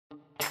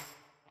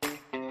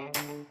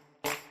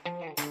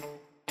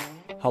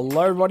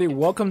Hello, everybody.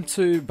 Welcome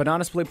to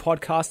Banana Split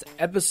Podcast,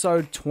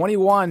 episode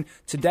 21.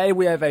 Today,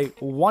 we have a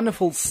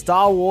wonderful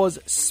Star Wars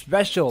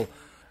special.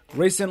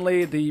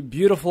 Recently, the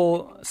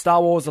beautiful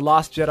Star Wars The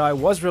Last Jedi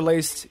was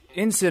released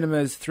in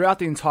cinemas throughout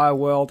the entire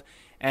world,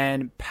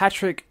 and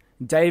Patrick,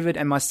 David,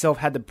 and myself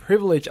had the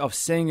privilege of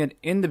seeing it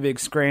in the big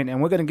screen,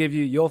 and we're going to give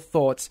you your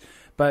thoughts.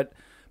 But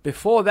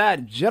before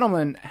that,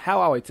 gentlemen, how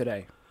are we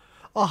today?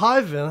 Oh,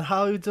 hi, Vin.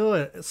 How are you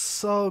doing? It's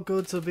so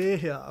good to be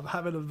here. I'm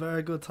having a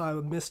very good time.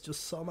 I missed you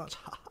so much.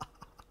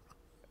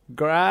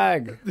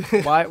 Greg,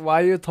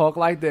 why you talk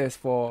like this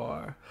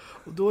for?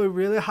 Do we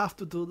really have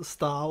to do the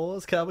Star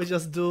Wars? Can't we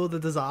just do the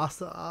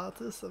Disaster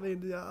Artist? I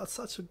mean, yeah, it's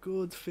such a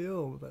good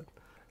film. But...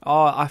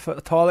 Oh, I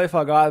totally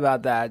forgot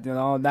about that. You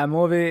know, that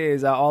movie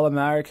is an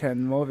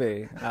all-American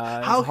movie.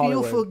 How can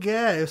you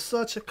forget? It's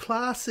such a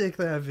classic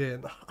there,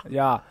 Vin.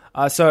 Yeah.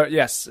 So,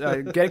 yes,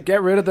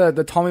 get rid of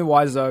the Tommy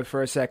Wiseau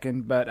for a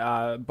second.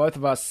 But both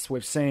of us,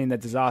 we've seen The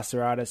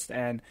Disaster Artist,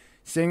 and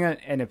seeing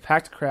it in a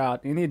packed crowd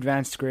in the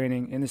advanced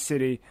screening in the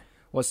city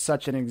was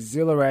such an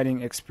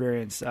exhilarating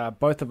experience.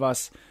 Both of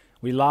us,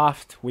 we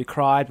laughed, we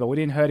cried, but we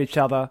didn't hurt each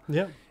other.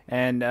 Yeah.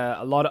 And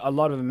a lot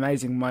of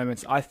amazing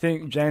moments. I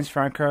think James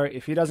Franco,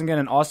 if he doesn't get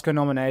an Oscar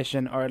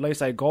nomination or at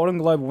least a Golden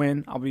Globe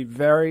win, I'll be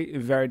very,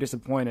 very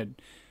disappointed.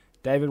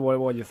 David, what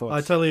are your thoughts? I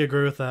totally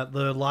agree with that.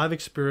 The live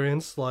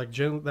experience,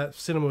 that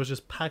cinema was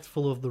just packed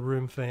full of the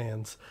room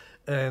fans,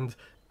 and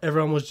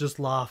everyone was just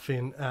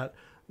laughing at,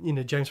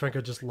 James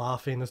Franco just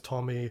laughing as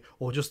Tommy,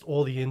 or just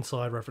all the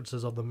inside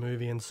references of the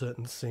movie and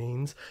certain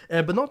scenes.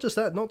 But not just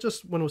that, not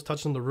just when it was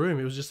touching the room,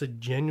 it was just a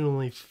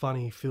genuinely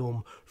funny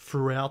film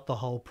throughout the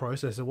whole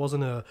process. It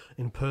wasn't a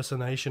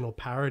impersonation or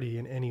parody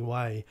in any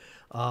way.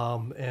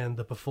 And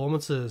the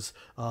performances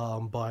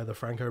by the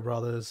Franco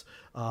brothers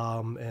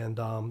and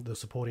the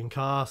supporting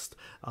cast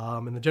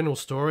and the general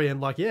story,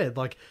 and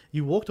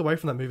you walked away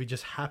from that movie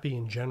just happy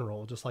in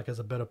general, just like as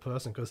a better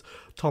person, because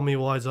Tommy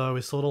Wiseau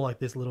is sort of like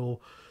this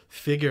little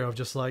figure of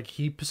just like,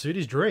 he pursued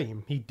his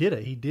dream. He did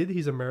it. He did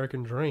his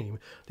American dream.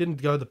 Didn't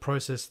go the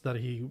process that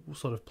he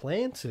sort of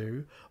planned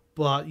to,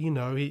 but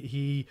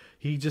he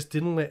just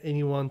didn't let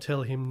anyone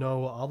tell him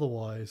no or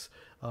otherwise,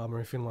 or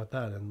anything like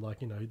that. And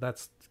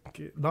that's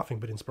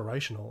nothing but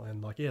inspirational.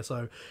 And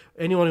so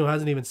anyone who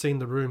hasn't even seen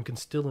The Room can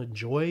still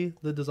enjoy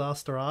The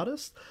Disaster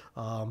Artist.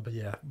 But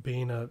yeah,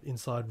 being an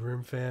inside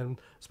Room fan,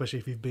 especially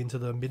if you've been to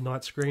the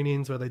midnight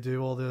screenings where they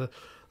do all the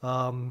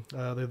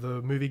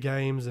movie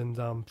games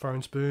and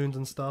throwing spoons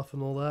and stuff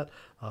and all that.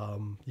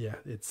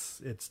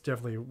 It's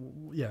definitely,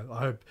 I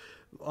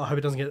hope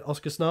it doesn't get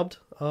Oscar snubbed,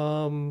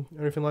 or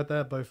anything like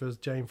that, both as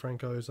James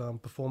Franco's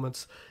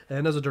performance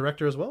and as a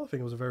director as well. I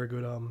think it was a very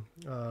good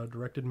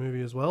directed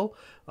movie as well.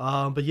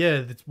 But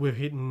yeah, we're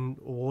hitting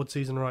award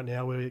season right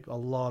now, where a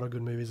lot of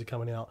good movies are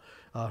coming out.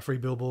 Free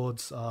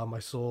Billboards, I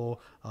saw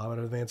an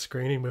advanced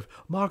screening with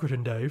Margaret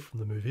and Dave from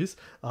the movies.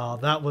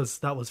 That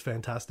was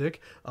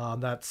fantastic.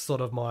 That's sort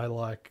of my,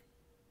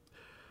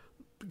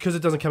 because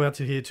it doesn't come out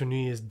to here till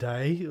New Year's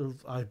Day,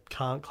 I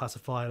can't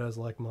classify it as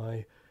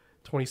my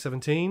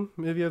 2017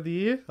 movie of the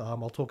year.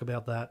 I'll talk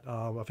about that.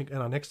 I think in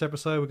our next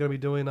episode we're going to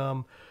be doing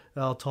our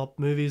top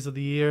movies of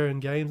the year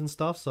and games and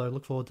stuff. So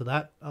look forward to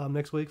that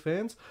next week,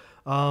 fans.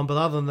 But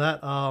other than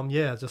that,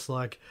 just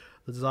like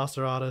The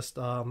Disaster Artist,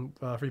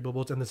 Free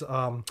Billboards, and this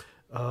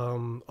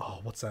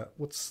what's that?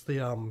 What's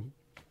the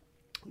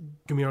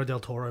Guillermo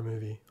del Toro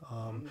movie?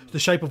 The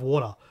Shape of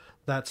Water.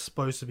 That's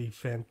supposed to be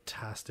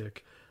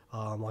fantastic.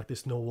 Like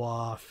this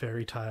noir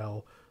fairy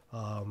tale.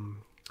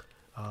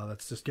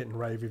 That's just getting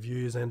rave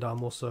reviews, and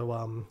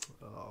also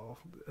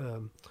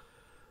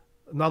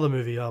another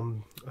movie,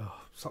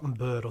 something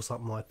bird or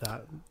something like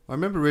that. I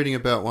remember reading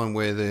about one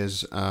where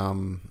there's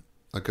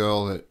a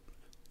girl that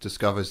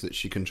discovers that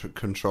she can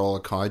control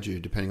a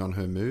kaiju depending on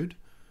her mood.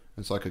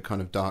 It's like a kind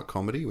of dark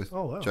comedy with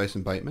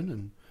Jason Bateman,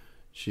 and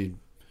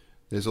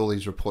there's all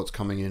these reports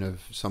coming in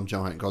of some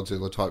giant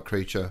Godzilla type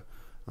creature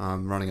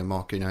running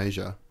amok in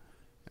Asia,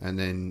 and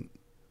then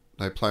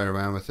they play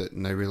around with it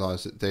and they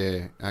realise that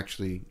they're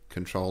actually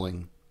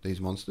controlling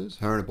these monsters.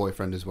 Her and her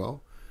boyfriend as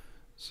well.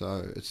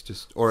 So it's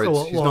just... Or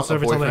it's he's not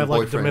every a time they have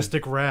boyfriend. a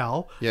domestic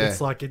row, yeah.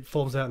 It's like it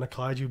forms out in a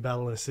kaiju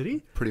battle in a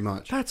city? Pretty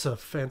much. That's a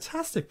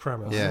fantastic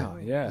premise. Yeah. Oh,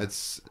 yeah.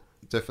 It's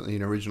definitely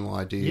an original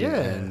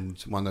idea, and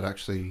one that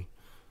actually...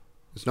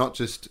 It's not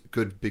just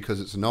good because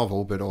it's a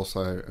novel, but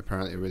also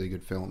apparently a really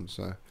good film.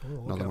 So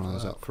another one of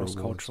those up for awards.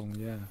 Cross-cultural,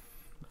 yeah.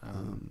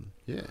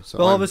 So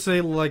well, obviously,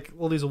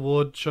 all these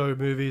award show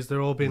movies,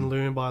 they're all being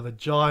loomed by the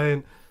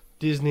giant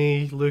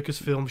Disney,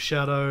 Lucasfilm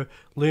shadow,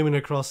 looming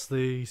across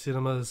the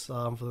cinemas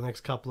for the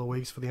next couple of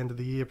weeks for the end of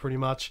the year, pretty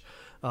much.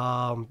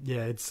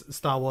 It's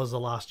Star Wars The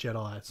Last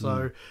Jedi.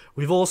 So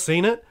we've all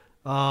seen it,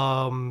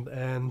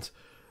 and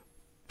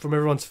from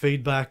everyone's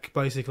feedback,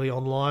 basically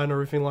online or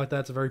everything like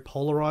that, it's a very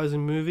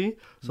polarizing movie.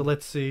 So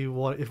let's see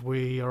if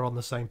we are on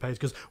the same page,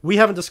 because we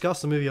haven't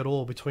discussed the movie at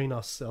all between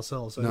ourselves.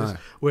 So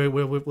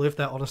we've left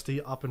that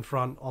honesty up in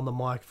front on the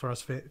mic for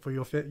us, for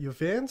your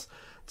fans,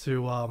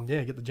 to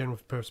get the general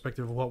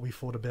perspective of what we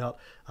thought about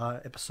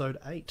episode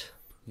 8.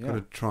 Got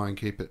to try and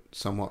keep it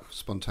somewhat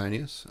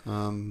spontaneous.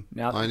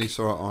 Now, I only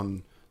saw it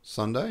on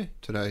Sunday.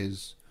 Today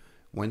is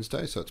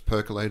Wednesday, so it's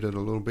percolated a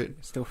little bit.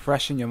 Still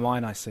fresh in your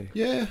mind, I see.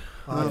 Yeah.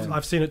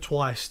 I've seen it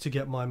twice to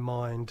get my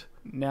mind.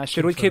 Now,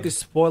 should we keep this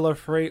spoiler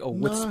free or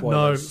with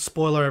spoilers? No,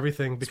 spoiler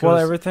everything. Because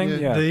spoiler everything?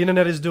 Yeah. The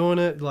internet is doing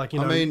it. Like,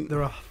 I mean,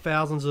 there are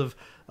thousands of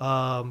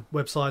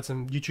websites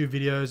and YouTube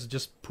videos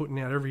just putting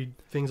out every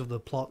things of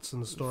the plots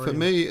and the story. For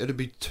me, it'd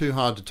be too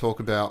hard to talk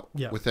about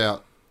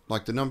without,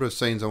 like, the number of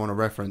scenes I want to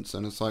reference,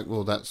 and it's like,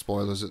 well, that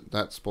spoils it,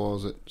 that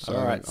spoils it. So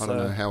I don't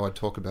know how I'd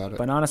talk about it.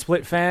 Banana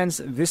Split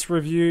fans, this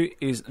review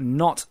is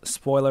not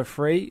spoiler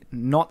free.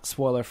 Not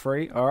spoiler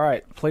free. All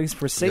right, please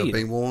proceed. You've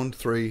been warned.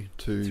 3,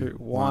 2,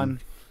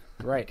 1.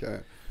 Great.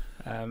 Okay.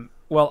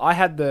 Well, I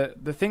had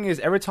the thing is,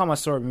 every time I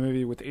saw a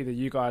movie with either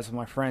you guys or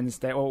my friends,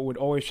 they would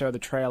always show the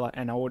trailer,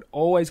 and I would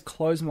always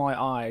close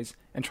my eyes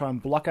and try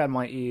and block out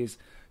my ears,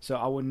 so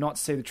I would not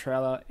see the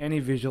trailer, any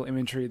visual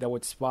imagery that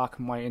would spark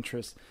my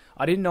interest.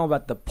 I didn't know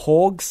about the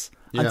porgs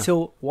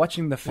until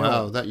watching the film.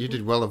 Wow, you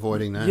did well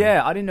avoiding that.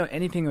 Yeah, I didn't know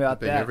anything about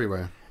that.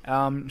 Everywhere.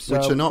 Which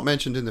are not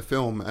mentioned in the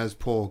film as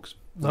porgs.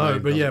 No,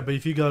 but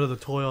if you go to the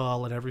toy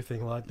aisle and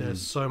everything, like,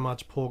 there's so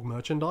much porg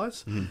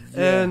merchandise.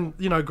 And,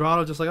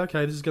 Grotto just like,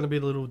 okay, this is going to be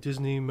a little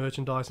Disney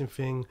merchandising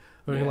thing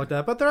or anything like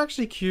that. But they're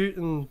actually cute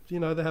and,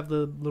 they have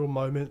the little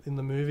moment in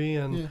the movie.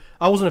 And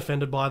I wasn't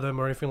offended by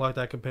them or anything like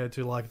that compared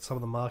to, like, some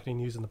of the marketing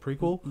used in the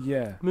prequel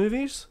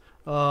movies.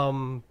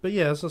 But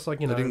yeah, it's just like,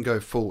 They didn't go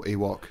full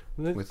Ewok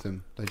with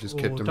them. They just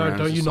kept them around.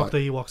 Don't you knock the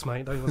Ewoks,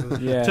 mate.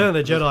 Return of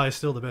the Jedi is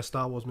still the best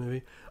Star Wars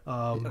movie.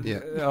 Oh,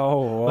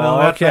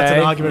 well, okay. That's an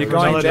argument You're for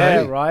going another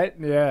there, day. right?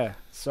 Yeah.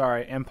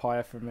 Sorry,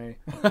 Empire for me.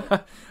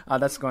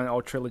 That's going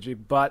old trilogy.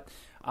 But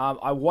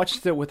I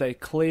watched it with a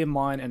clear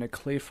mind and a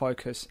clear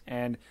focus,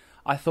 and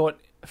I thought,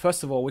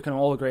 first of all, we can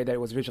all agree that it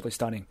was visually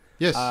stunning.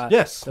 Yes.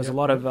 Yes. There's a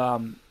lot of...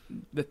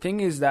 the thing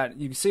is that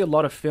you see a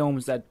lot of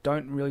films that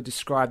don't really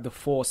describe the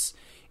Force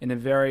in a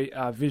very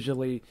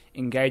visually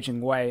engaging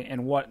way,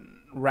 and what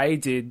Ray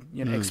did,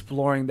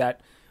 exploring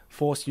that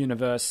Force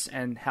universe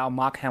and how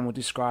Mark Hamill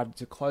described,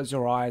 to close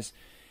your eyes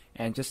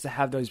and just to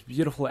have those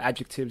beautiful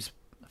adjectives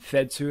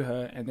fed to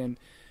her, and then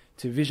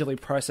to visually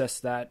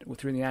process that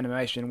through the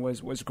animation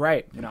was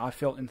great. I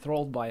felt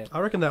enthralled by it.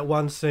 I reckon that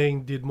one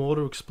scene did more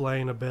to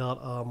explain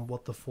about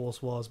what the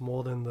Force was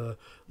more than the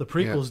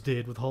prequels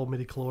did with whole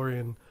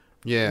midichlorian.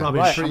 Yeah,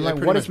 right. I'm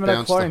like, what is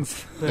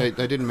midichlorians?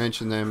 They didn't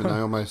mention them, and they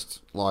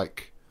almost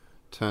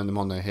turn them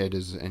on their head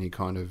as any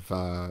kind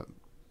of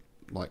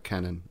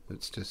canon.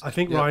 It's just, I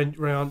think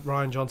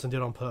Ryan Johnson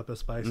did on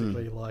purpose,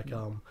 basically.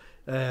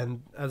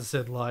 And as I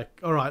said,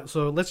 all right,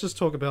 so let's just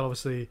talk about,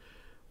 obviously,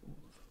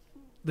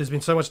 there's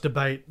been so much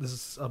debate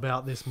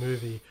about this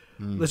movie.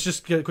 Let's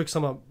just get a quick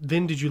sum up.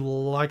 Vin, did you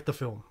like the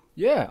film?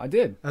 Yeah, I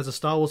did. As a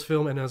Star Wars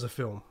film and as a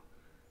film,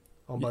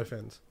 on both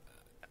ends.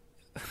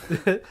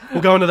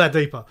 We'll go into that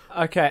deeper.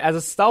 Okay, as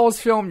a Star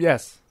Wars film,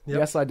 yes. Yep.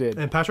 Yes, I did.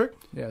 And Patrick?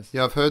 Yes.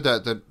 Yeah, I've heard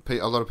that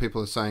a lot of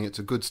people are saying it's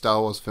a good Star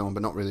Wars film,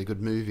 but not really a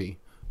good movie.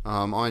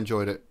 I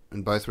enjoyed it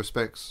in both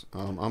respects.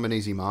 I'm an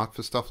easy mark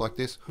for stuff like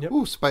this. Yep.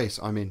 Ooh,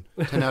 space! I'm in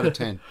 10 out of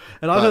 10.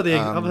 And I've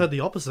heard the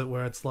opposite,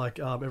 where it's like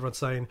everyone's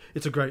saying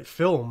it's a great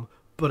film,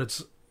 but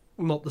it's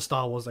not the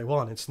Star Wars they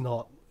want. It's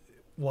not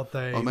what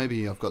they. Or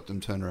maybe I've got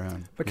them turned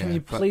around. But can you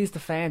please the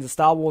fans? The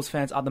Star Wars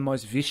fans are the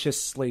most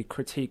viciously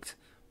critiqued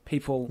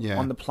people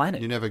on the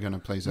planet. You're never going to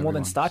please more everyone.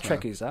 Than Star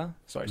Trekkies, huh?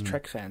 Sorry, it's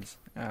Trek fans.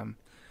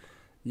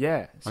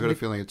 Yeah. I got a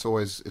feeling it's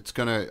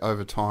going to,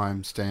 over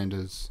time, stand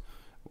as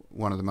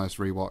one of the most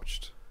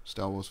rewatched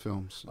Star Wars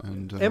films.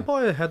 And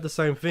Empire had the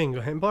same thing.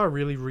 Empire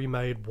really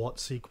remade what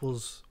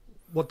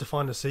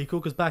defined a sequel,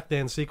 because back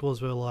then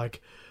sequels were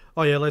like,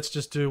 oh yeah, let's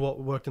just do what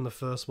worked in the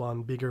first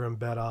one, bigger and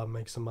better,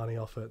 make some money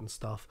off it and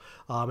stuff.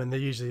 And they're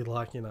usually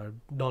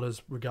not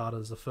as regarded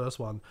as the first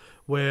one,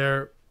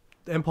 where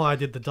Empire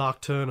did the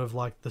dark turn of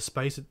the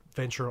space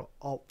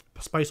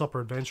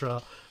opera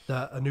adventure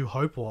that A New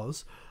Hope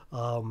was.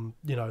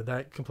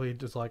 That completely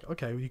just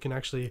okay, you can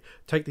actually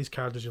take these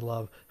characters you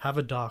love, have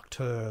a dark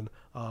turn,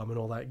 and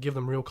all that, give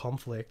them real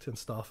conflict and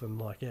stuff,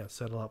 and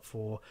set it up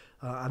for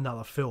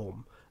another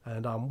film.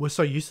 And we're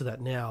so used to that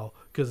now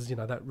because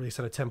that really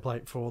set a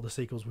template for all the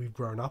sequels we've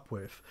grown up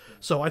with.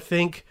 So I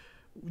think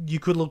you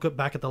could look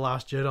back at The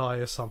Last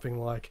Jedi as something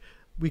like,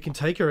 we can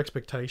take your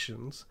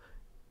expectations,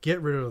 get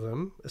rid of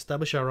them,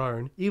 establish our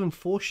own, even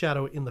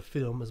foreshadow it in the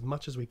film as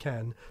much as we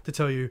can to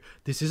tell you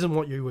this isn't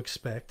what you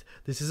expect,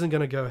 this isn't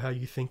going to go how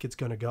you think it's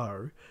going to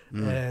go,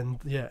 and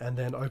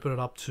then open it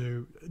up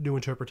to new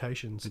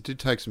interpretations. It did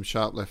take some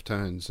sharp left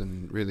turns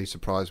and really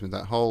surprised me.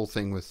 That whole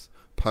thing with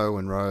Poe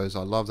and Rose,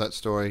 I love that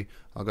story.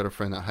 I've got a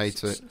friend that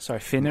hates it. Sorry,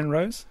 Finn and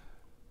Rose?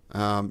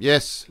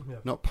 Yes,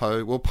 not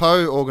Poe. Well,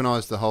 Poe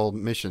organised the whole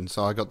mission,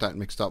 so I got that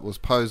mixed up. It was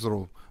Poe's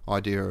little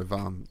idea of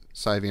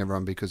saving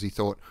everyone because he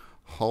thought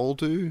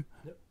Holdo,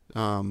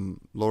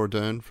 Laura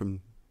Dern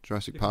from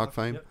Jurassic Park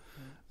fame,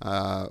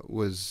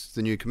 was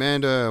the new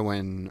commander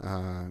when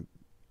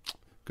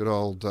good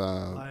old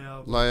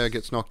Leia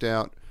gets knocked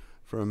out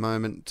for a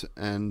moment,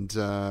 and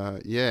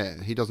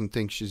he doesn't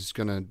think she's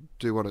going to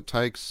do what it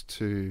takes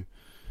to,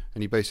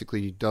 and he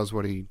basically does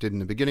what he did in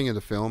the beginning of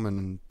the film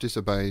and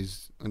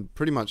disobeys and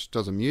pretty much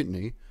does a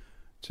mutiny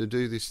to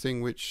do this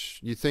thing which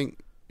you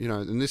think,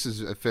 and this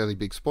is a fairly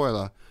big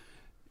spoiler,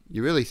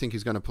 you really think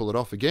he's going to pull it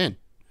off again.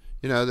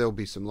 There'll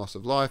be some loss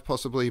of life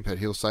possibly, but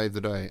he'll save the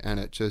day, and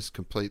it just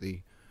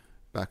completely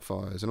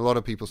backfires. And a lot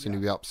of people seem to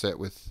be upset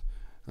with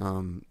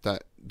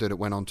that it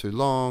went on too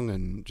long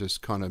and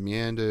just kind of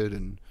meandered,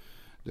 and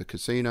the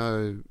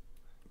casino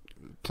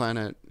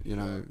planet, I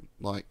don't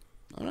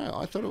know,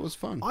 I thought it was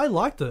fun. I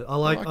liked it. I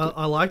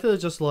liked it.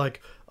 Just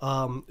like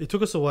it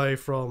took us away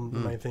from the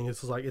main thing.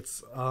 It's like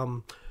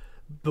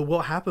but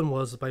what happened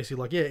was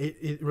basically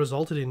it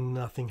resulted in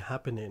nothing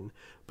happening.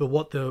 But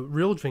what the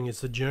real thing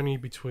is the journey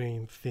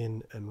between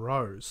Finn and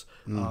Rose.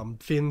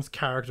 Finn's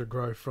character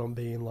growth from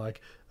being like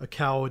a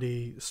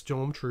cowardly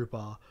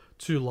stormtrooper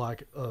to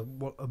like a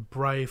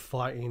brave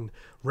fighting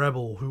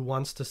rebel who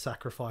wants to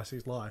sacrifice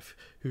his life,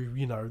 who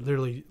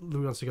literally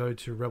wants to go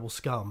to rebel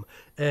scum.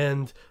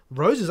 And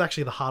Rose is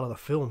actually the heart of the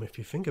film if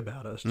you think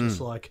about it. It's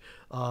just like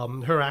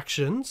her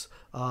actions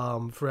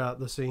throughout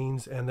the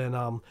scenes, and then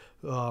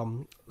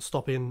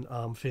stopping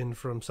Finn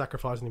from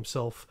sacrificing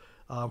himself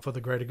for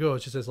the greater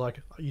good. She says,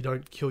 like, you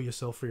don't kill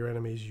yourself for your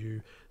enemies,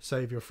 you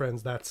save your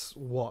friends. That's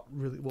what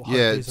hope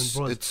is.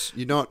 It's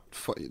you're not,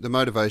 the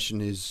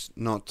motivation is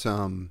not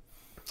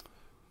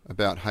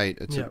about hate.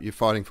 It's you're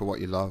fighting for what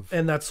you love.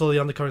 And that's all the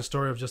undercurrent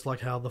story of just like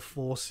how the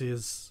Force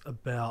is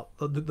about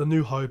the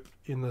new hope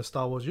in the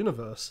Star Wars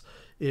universe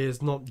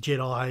is not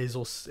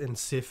Jedis and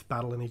Sith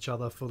battling each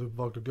other for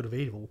the good of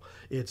evil.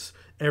 It's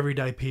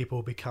everyday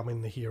people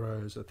becoming the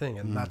heroes, a thing.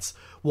 And that's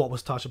what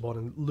was touched upon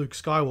in Luke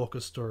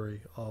Skywalker's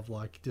story of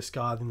like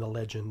discarding the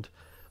legend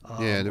of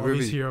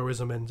his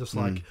heroism and just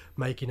like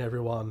making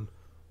everyone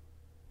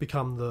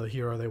become the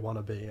hero they want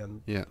to be.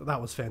 And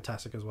that was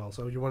fantastic as well.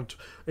 So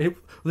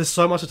there's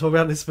so much to talk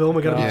about in this film.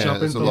 We're going to be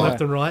jumping from left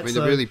and right. I mean,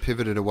 they really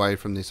pivoted away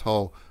from this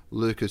whole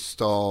Lucas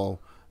style,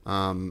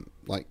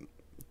 like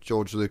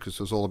George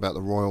Lucas was all about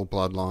the royal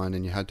bloodline,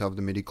 and you had to have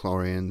the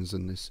midi-chlorians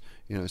and this,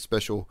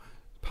 special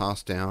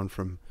passed down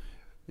from,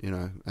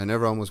 and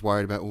everyone was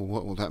worried about,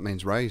 that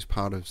means Rey's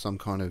part of some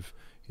kind of,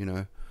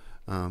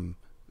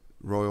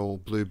 royal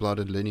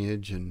blue-blooded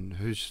lineage, and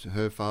who's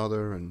her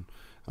father, and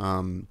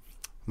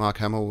Mark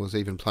Hamill was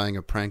even playing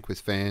a prank with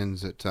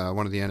fans at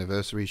one of the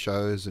anniversary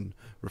shows and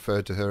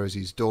referred to her as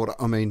his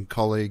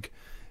colleague,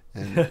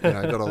 and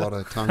got a lot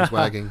of tongues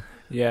wagging.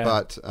 Yeah.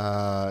 But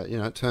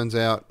it turns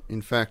out,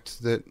 in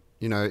fact, that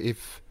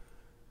if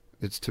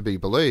it's to be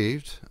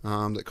believed,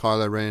 that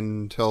Kylo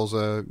Ren tells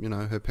her,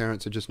 her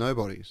parents are just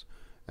nobodies,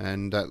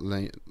 and that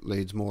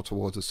leads more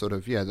towards a sort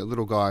of the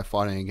little guy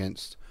fighting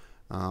against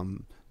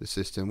the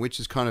system, which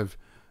is kind of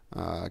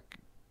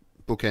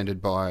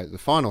bookended by the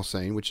final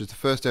scene, which is the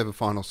first ever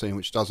final scene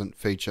which doesn't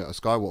feature a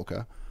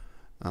Skywalker,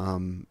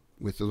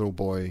 with the little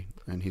boy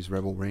and his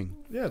rebel ring.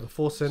 Yeah, the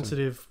Force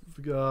sensitive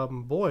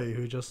boy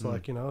who just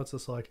like, it's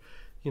just like,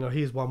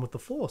 he's one with the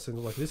Force, and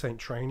like this ain't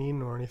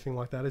training or anything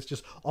like that. It's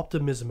just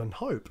optimism and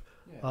hope.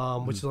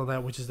 Which is on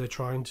that, which is they're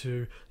trying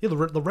to. The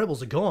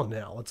rebels are gone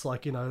now. It's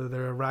like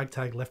they're a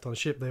ragtag left on a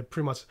ship. They're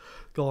pretty much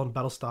gone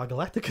Battlestar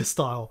Galactica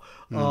style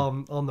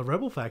on the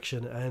rebel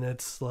faction, and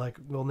it's like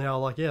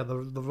now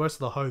the rest of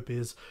the hope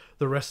is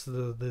the rest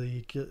of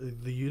the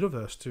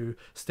universe to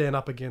stand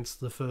up against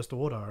the First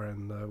Order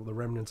and the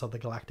remnants of the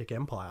Galactic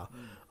Empire.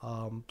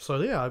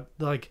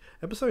 Like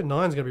Episode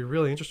 9 is going to be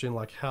really interesting,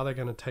 like how they're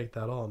going to take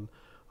that on.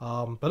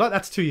 But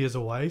that's 2 years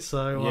away,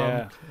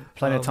 so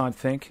plenty of time to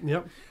think.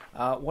 Yep.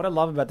 What I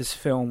love about this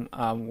film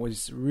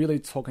was really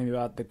talking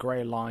about the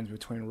grey lines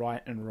between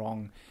right and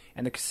wrong.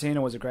 And the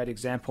casino was a great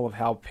example of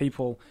how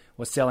people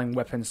were selling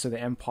weapons to the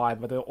Empire,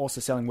 but they're also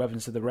selling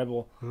weapons to the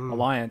Rebel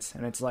Alliance.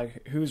 And it's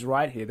like, who's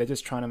right here? They're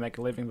just trying to make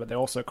a living, but they're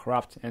also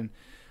corrupt. And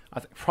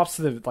props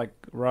to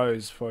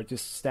Rose for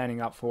just standing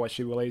up for what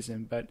she believes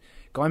in. But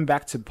going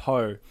back to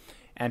Poe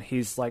and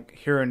his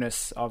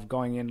hero-ness of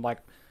going in like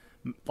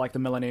the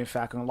Millennium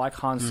Falcon, like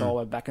Han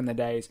Solo back in the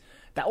days,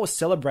 that was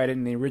celebrated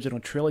in the original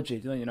trilogy,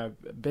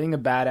 being a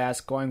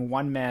badass, going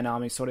one-man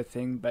army sort of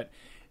thing. But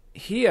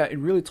here, it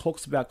really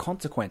talks about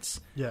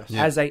consequence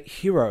as a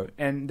hero.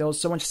 And there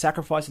was so much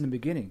sacrifice in the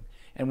beginning.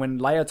 And when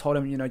Leia told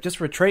him, just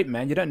retreat,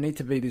 man, you don't need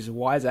to be this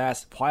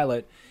wise-ass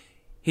pilot,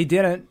 he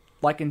didn't,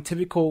 like in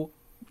typical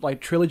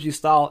trilogy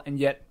style, and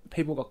yet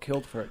people got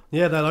killed for it.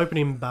 Yeah, that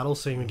opening battle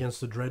scene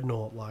against the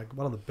Dreadnought, like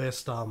one of the best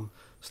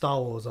Star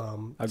Wars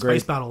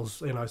space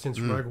battles, since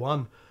Rogue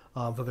One.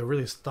 But they're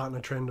really starting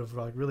a trend of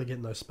really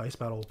getting those space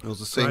battles. It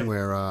was a scene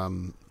where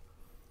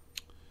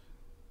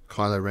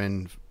Kylo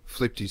Ren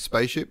flipped his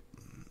spaceship.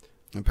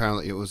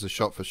 Apparently, it was a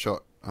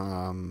shot-for-shot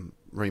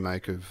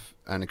remake of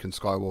Anakin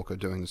Skywalker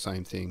doing the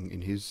same thing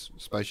in his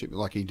spaceship.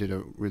 Like he did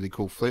a really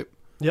cool flip.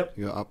 Yep.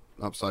 You go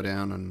upside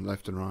down and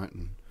left and right,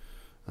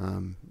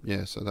 and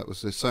so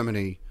there's so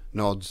many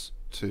nods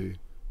to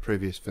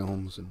previous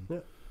films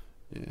and.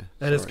 Yeah,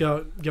 and it's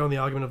going the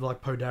argument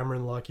of Poe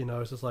Dameron,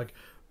 it's just like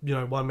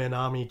one-man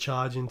army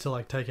charge in to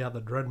like take out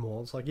the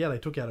Dreadnought. It's like, yeah, they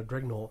took out a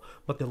Dreadnought,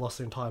 but they lost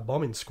the entire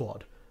bombing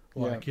squad.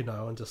 Like,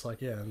 and just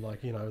like, and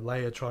like,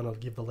 Leia trying to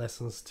give the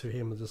lessons to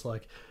him and just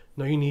like,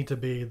 no, you need to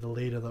be the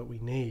leader that we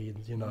need,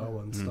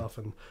 and stuff,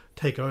 and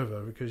take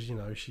over because,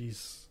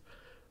 she's,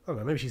 I don't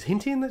know, maybe she's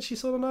hinting that she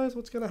sort of knows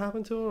what's going to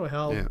happen to her or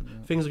how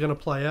things are going to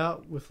play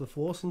out with the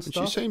Force and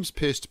stuff. She seems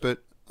pissed,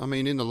 but I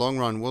mean, in the long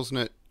run, wasn't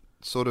it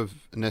sort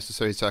of a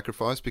necessary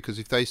sacrifice? Because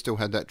if they still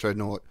had that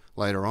Dreadnought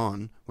later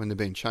on when they're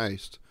being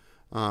chased,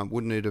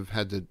 wouldn't it have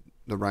had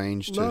the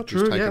range to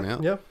just take them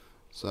out? Yeah.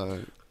 So,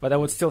 but they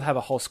would still have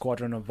a whole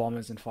squadron of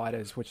bombers and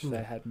fighters, which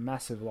they had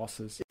massive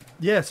losses.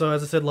 Yeah, so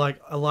as I said,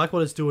 like, I like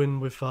what it's doing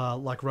with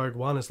like Rogue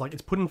One. It's like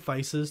it's putting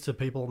faces to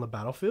people on the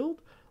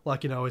battlefield.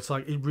 Like, it's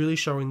like it really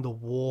showing the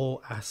war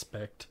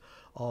aspect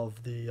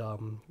of the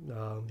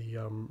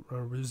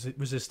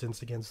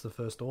resistance against the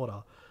First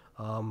Order.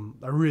 I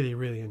really,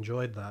 really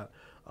enjoyed that.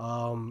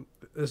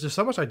 There's just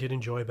so much I did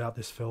enjoy about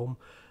this film.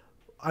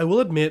 I will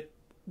admit,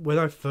 when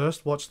I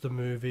first watched the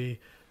movie,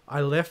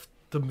 I left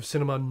the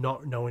cinema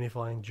not knowing if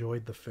I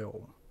enjoyed the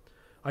film.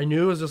 I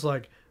knew it was just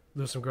like,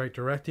 there's some great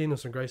directing,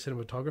 there's some great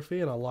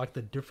cinematography, and I liked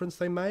the difference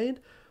they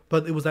made.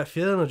 But it was that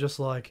feeling of just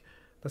like,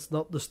 that's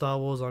not the Star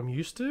Wars I'm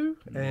used to.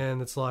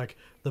 And it's like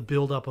the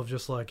build-up of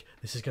just like,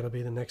 this is going to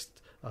be the next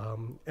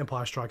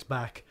Empire Strikes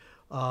Back,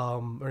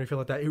 or anything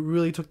like that. It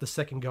really took the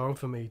second going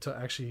for me to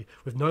actually,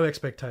 with no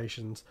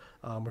expectations,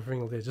 everything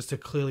like that, just to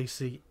clearly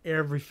see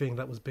everything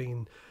that was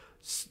being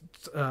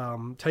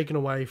taken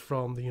away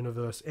from the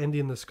universe,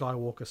 ending the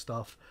Skywalker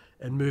stuff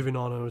and moving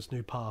on its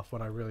new path.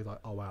 When I really like,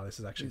 oh wow, this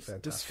is actually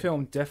fantastic. This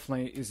film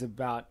definitely is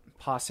about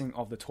passing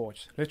of the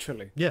torch,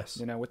 literally. Yes.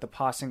 With the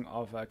passing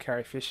of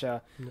Carrie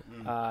Fisher,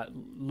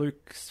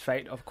 Luke's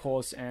fate, of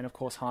course, and of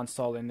course Han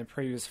Solo in the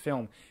previous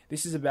film.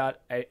 This is about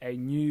a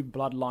new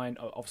bloodline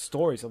of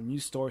stories, of new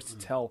stories to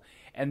tell.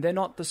 And they're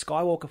not the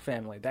Skywalker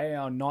family. They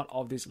are not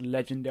of this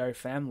legendary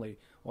family,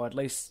 or at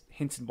least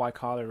hinted by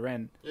Kylo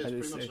Ren. Yeah,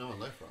 it's pretty much no one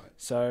left, right?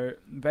 So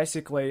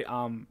basically,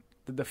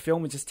 the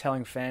film is just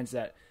telling fans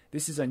that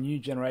this is a new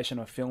generation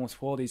of films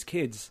for these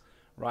kids,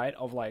 right?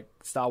 Of like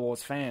Star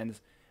Wars fans.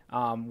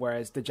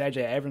 Whereas the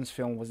J.J. Abrams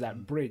film was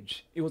that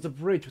bridge. It was a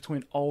bridge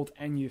between old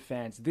and new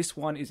fans. This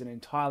one is an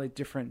entirely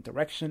different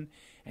direction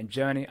and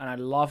journey, and I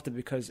loved it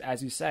because,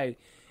 as you say,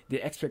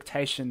 the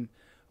expectation,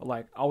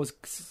 like, I was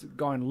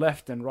going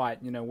left and right,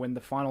 when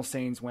the final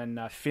scenes, when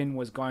Finn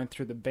was going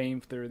through the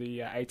beam through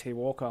the AT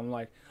Walker, I'm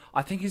like,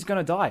 I think he's going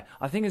to die.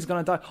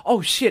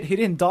 Oh shit, he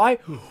didn't die?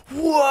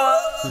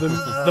 What?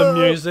 The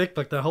music,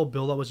 like the whole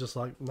build-up was just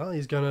like, no,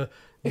 he's going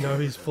to,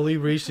 he's fully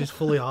reached his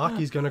fully arc,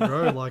 he's going to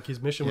grow, like his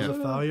mission was a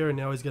failure and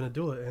now he's going to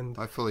do it. And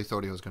I fully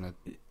thought he was going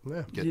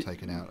to get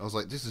taken out. I was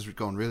like, this has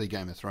gone really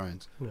Game of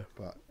Thrones. Yeah.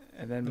 But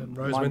and then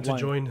Rose went to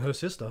join her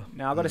sister.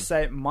 Now, I've got to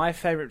say, my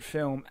favorite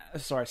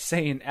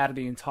scene out of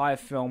the entire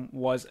film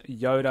was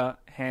Yoda,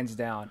 hands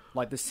down.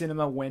 Like, the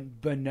cinema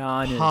went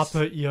bananas.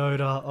 Puppet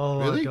Yoda.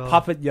 Oh, really? my God.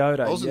 Puppet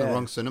Yoda, I was in the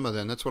wrong cinema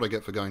then. That's what I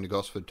get for going to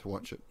Gosford to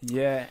watch it.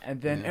 Yeah,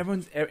 and then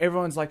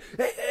everyone's like,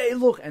 hey,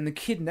 look. And the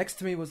kid next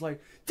to me was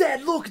like,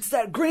 Dad, look, it's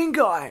that green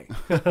guy.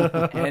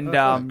 And,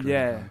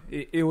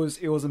 it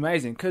was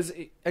amazing. Because,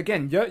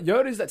 again,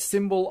 Yoda is that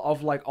symbol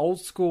of, like,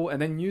 old school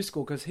and then new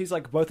school. Because he's,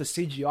 like, both a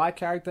CGI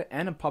character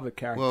and a puppet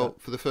character. Well,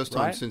 for the first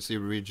time since the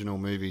original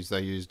movies,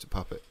 they used a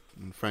puppet.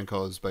 And Frank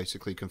Oz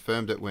basically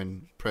confirmed it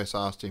when press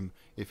asked him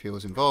if he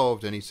was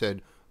involved, and he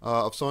said,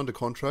 I've signed a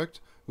contract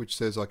which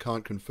says I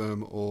can't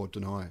confirm or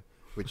deny,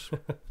 which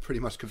pretty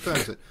much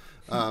confirms it.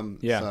 So,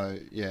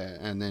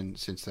 and then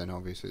since then,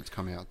 obviously, it's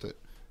come out that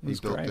he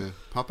built the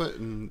puppet,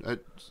 and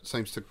it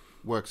seems to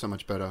work so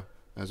much better,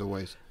 as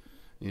always,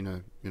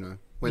 when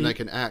they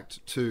can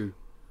act to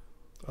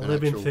a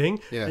living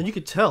thing. Yeah. And you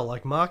could tell,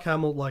 like, Mark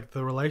Hamill, like,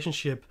 the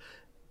relationship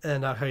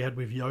and how he had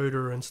with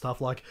Yoda and stuff,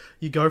 like,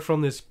 you go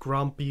from this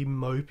grumpy,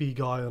 mopey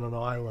guy on an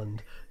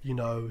island,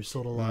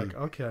 sort of like,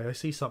 okay, I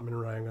see something in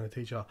Rey, I'm going to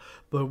teach her.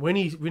 But when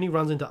he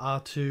runs into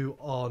R2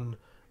 on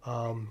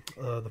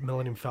the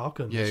Millennium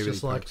Falcon, it's he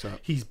just really like,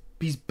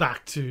 he's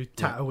back to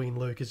Tatooine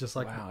Luke. It's just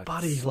like, wow,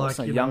 buddy, like,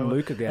 young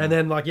Luke again. And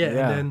then, like, and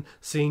then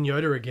seeing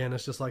Yoda again,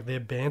 it's just like their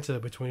banter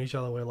between each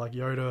other where, like,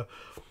 Yoda...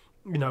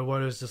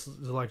 Yoda's just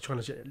like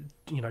trying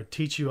to,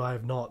 teach you I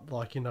have not,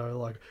 like,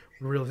 like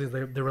really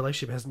the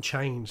relationship hasn't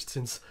changed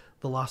since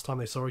the last time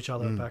they saw each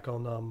other back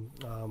on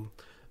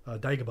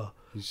Dagobah.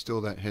 He's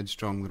still that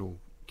headstrong little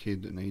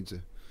kid that needs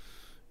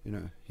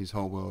his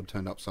whole world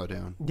turned upside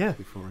down. Yeah.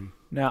 Before him.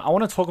 Now, I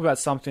want to talk about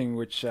something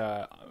which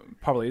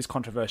probably is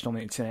controversial on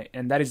the internet,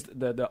 and that is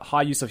the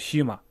high use of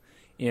humor.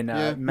 In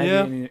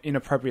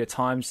inappropriate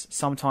times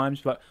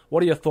sometimes, but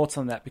what are your thoughts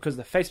on that? Because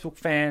the Facebook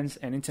fans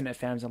and internet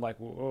fans are like,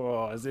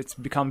 whoa, it's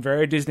become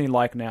very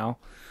Disney-like now.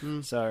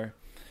 So,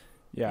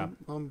 yeah.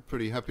 I'm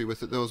pretty happy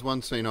with it. There was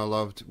one scene I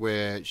loved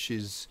where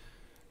he's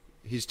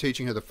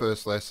teaching her the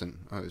first lesson.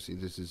 Obviously,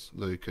 this is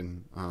Luke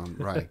and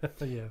Rey.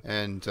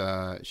 And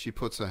she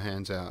puts her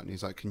hands out, and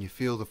he's like, can you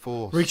feel the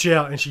force? Reach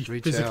out, and she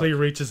physically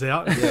reaches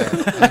out. Yeah.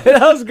 That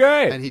was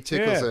great. And he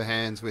tickles her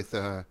hands with...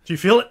 Do you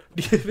feel it?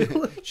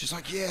 She's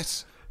like,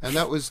 yes. And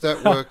that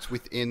worked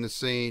within the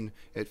scene.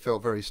 It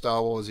felt very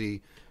Star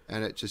Warsy,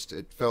 and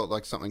it felt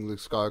like something Luke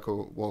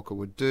Skywalker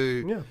would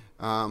do.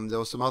 Yeah. There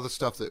was some other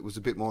stuff that was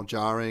a bit more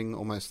jarring,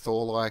 almost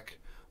Thor-like,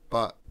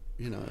 but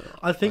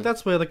I think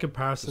that's where the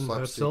comparison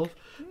hurts itself.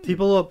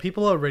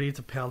 People are ready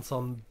to pounce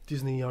on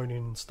Disney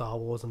owning Star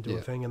Wars and do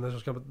a thing, and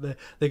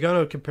they're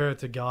going to compare it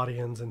to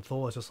Guardians and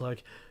Thor. It's just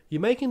like, you're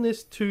making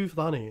this too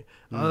funny.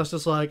 And it's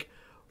just like,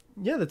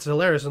 yeah, that's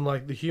hilarious, and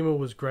like the humor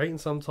was great,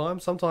 and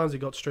sometimes it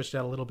got stretched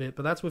out a little bit,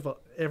 but that's with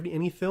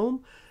any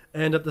film.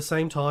 And at the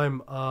same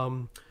time,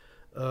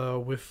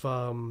 with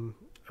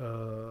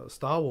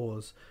Star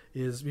Wars,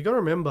 is you got to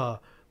remember,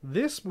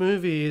 this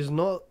movie is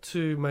not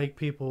to make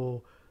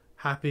people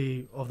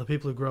happy of the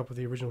people who grew up with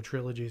the original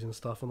trilogies and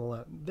stuff and all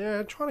that.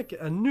 They're trying to get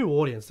a new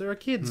audience. There are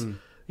kids,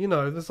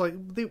 there's like,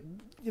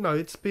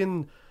 it's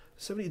been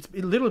 70, it's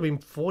literally been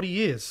 40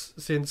 years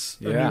since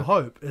A New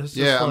Hope. It's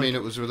I mean,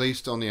 it was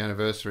released on the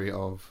anniversary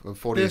of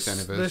 40th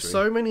anniversary. There's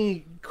so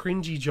many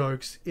cringy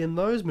jokes in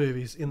those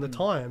movies in the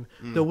time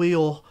that we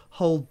all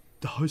hold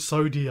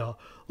so dear,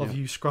 of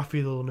you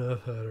scruffy little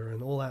nerve herder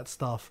and all that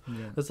stuff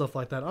and stuff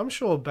like that. I'm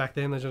sure back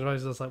then the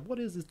generation was like, what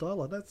is this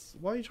dialogue?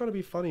 Why are you trying to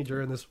be funny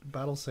during this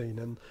battle scene?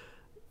 And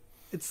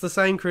it's the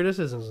same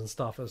criticisms and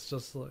stuff. It's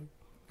just like,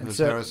 as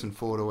Harrison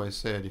Ford always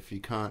said, if you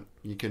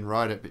can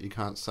write it, but you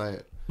can't say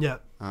it. Yeah.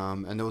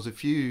 And there was a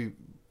few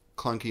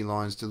clunky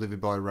lines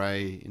delivered by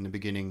Rey in the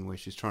beginning where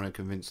she's trying to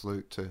convince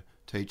Luke to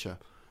teach her,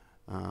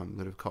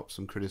 that have copped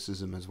some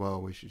criticism as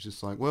well, where she's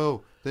just like,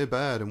 well, they're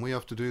bad and we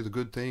have to do the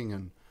good thing,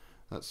 and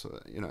that's,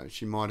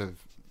 she might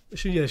have...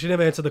 She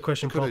never answered the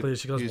question properly.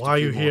 She goes, why are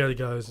you here? He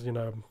goes,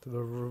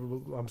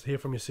 I'm here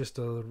from your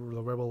sister, the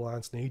Rebel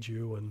Alliance needs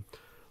you, and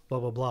blah,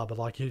 blah, blah. But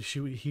like,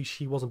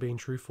 she wasn't being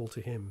truthful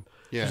to him.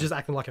 Yeah. She's just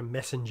acting like a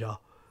messenger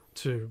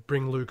to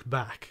bring Luke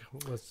back.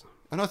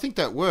 And I think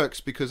that works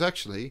because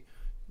actually,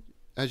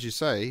 as you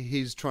say,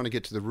 he's trying to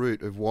get to the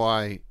root of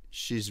why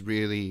she's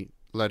really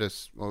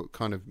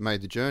kind of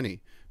made the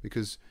journey,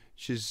 because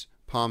she's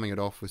palming it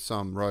off with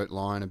some rote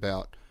line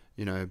about,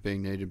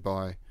 being needed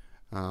by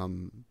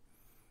the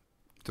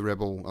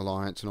Rebel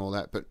Alliance and all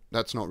that, but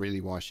that's not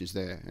really why she's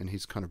there. And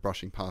he's kind of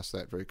brushing past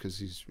that because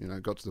he's,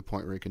 got to the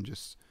point where he can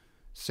just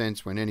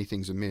sense when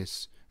anything's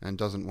amiss and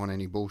doesn't want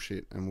any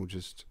bullshit and will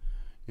just,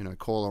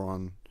 call her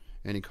on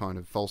any kind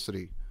of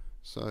falsity.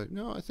 So,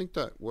 no, I think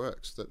that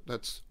works.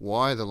 That's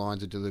why the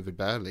lines are delivered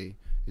badly,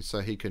 is so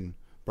he can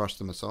brush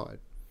them aside.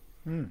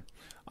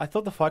 I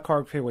thought the fight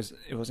choreography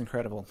was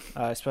incredible,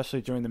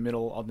 especially during the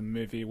middle of the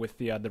movie with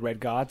the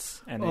Red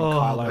Guards and then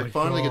Kylo.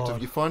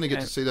 You finally get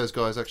to see those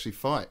guys actually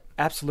fight.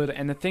 Absolutely,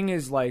 and the thing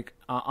is, like,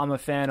 I'm a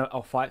fan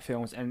of fight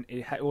films, and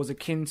it was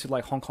akin to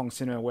like Hong Kong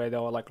cinema, where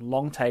there were like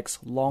long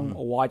takes,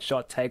 wide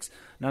shot takes.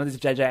 None of this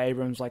J.J.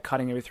 Abrams like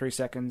cutting every 3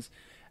 seconds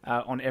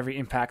on every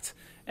impact.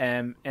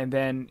 And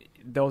then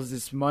there was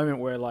this moment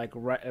where like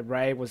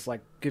Rey was like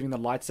giving the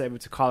lightsaber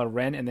to Kylo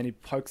Ren, and then he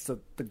pokes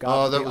the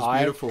guard. Oh, that was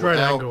beautiful. Great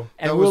angle.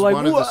 That was like,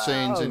 one of the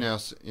scenes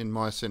in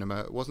my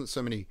cinema. It wasn't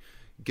so many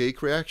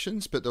geek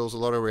reactions, but there was a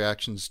lot of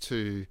reactions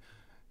to,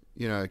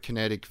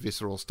 kinetic,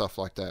 visceral stuff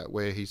like that,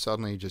 where he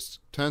suddenly just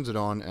turns it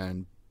on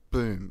and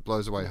boom,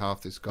 blows away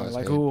half this guy's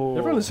head.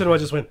 Everyone in the cinema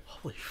just went,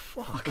 holy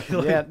fuck.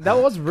 Yeah, that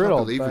was brutal. I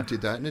can't believe he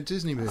did that in a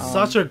Disney movie.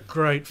 Such a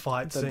great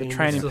fight scene. The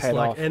training paid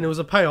off. And it was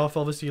a payoff,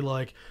 obviously,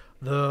 like,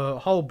 the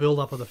whole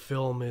build-up of the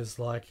film is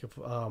like,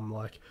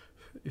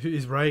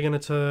 is Rey going to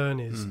turn?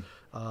 Is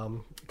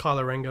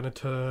Kylo Ren going to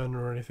turn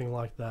or anything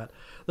like that?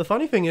 The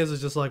funny thing is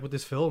just like with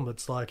this film,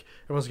 it's like,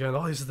 everyone's going,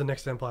 oh, this is the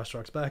next Empire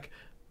Strikes Back.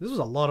 This was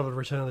a lot of a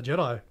Return of the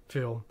Jedi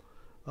film.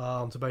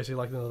 To basically,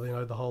 like,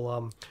 the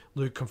whole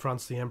Luke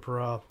confronts the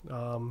Emperor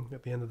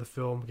at the end of the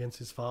film against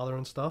his father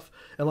and stuff,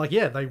 and like,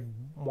 they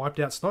wiped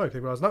out Snoke. They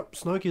realized, no,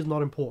 Snoke is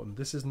not important.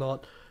 This is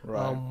not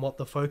what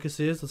the focus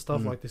is. The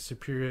stuff like this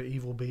superior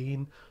evil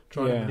being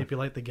trying to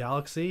manipulate the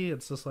galaxy.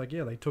 It's just like,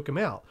 they took him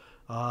out.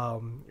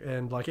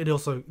 And like, it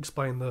also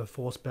explained the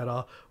Force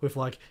better with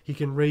like, he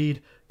can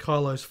read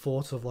Kylo's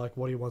thoughts of like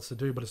what he wants to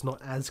do, but it's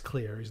not as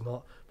clear. He's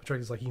not portrayed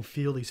as like, he can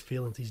feel these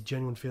feelings, these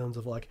genuine feelings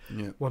of like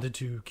wanted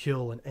to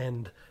kill and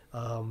end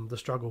the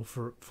struggle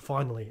for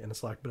finally. And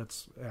it's like, but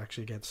it's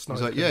actually against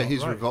Snoke.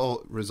 He's like,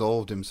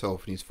 resolved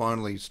himself, and he's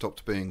finally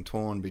stopped being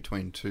torn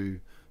between two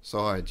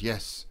sides.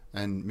 Yes.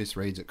 And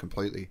misreads it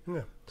completely.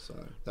 Yeah.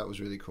 So that was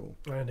really cool.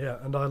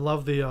 And I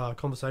love the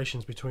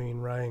conversations between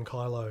Rey and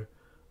Kylo.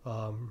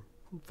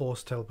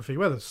 Force telepathy,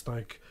 whether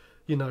Snoke,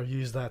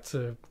 use that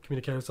to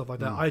communicate and stuff like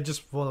that. I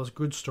just thought it was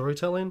good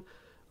storytelling,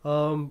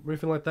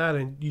 everything like that,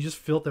 and you just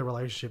felt their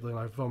relationship,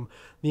 from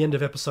the end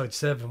of episode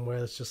 7, where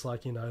it's just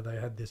like, they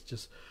had this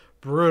just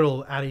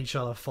brutal at each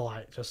other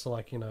fight, just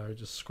like,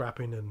 just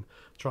scrapping and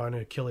trying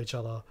to kill each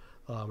other,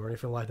 or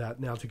anything like that.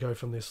 Now to go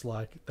from this,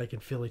 like, they can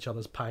feel each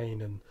other's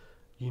pain and,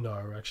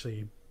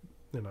 actually,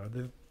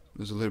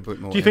 there's a little bit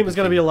more. Do you think there's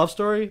going to be a love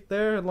story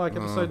there in like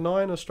episode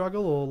 9, a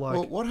struggle, or like?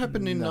 Well, what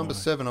happened in number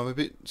 7? I'm a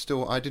bit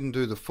still. I didn't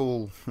do the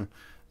full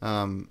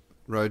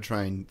road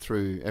train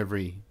through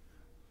every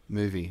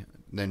movie.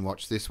 Then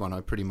watch this one.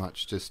 I pretty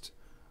much just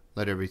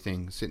let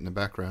everything sit in the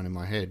background in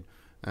my head.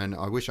 And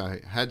I wish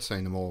I had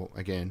seen them all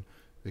again,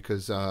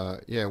 because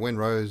when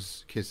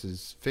Rose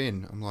kisses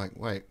Finn, I'm like,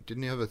 wait,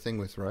 didn't he have a thing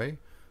with Rey?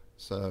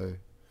 So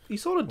he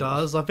sort of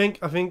does. I think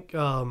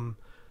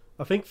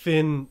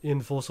Finn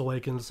in Force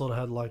Awakens sort of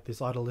had like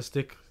this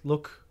idealistic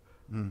look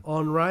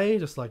on Rey,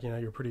 just like,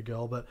 you're a pretty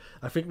girl. But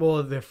I think more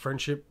of their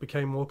friendship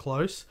became more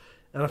close,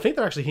 and I think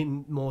they're actually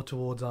hitting more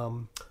towards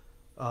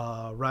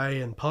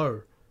Rey and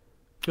Poe,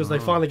 because they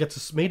finally get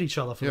to meet each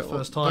other for the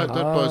first time. That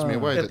blows me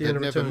away at that the they've end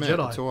of never Return met. of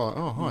the Jedi. It's all,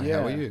 oh, hi,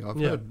 how are you? I've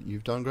heard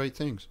you've done great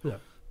things.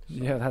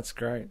 Yeah, that's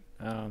great.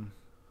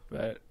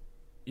 But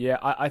yeah,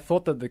 I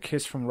thought that the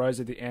kiss from Rose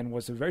at the end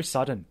was very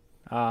sudden.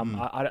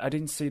 I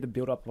didn't see the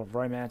build-up of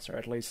romance, or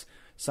at least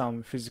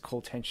some physical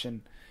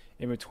tension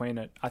in between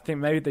it. I think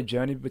maybe the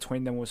journey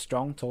between them was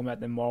strong, talking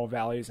about their moral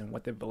values and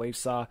what their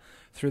beliefs are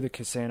through the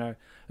casino.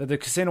 The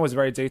casino was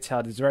very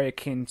detailed. It's very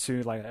akin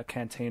to like a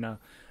cantina,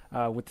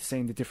 with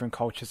seeing the different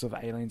cultures of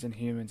aliens and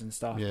humans and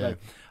stuff. Yeah, that's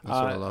what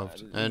I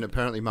loved. And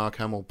apparently Mark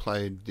Hamill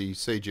played the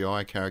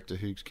CGI character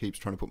who keeps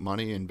trying to put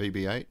money in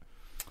BB-8.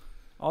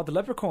 Oh, the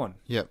leprechaun.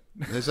 Yep.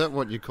 Is that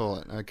what you call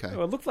it? Okay.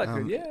 Well, it looked like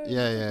it, yeah.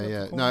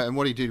 Yeah. No, and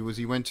what he did was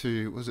he went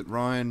to, was it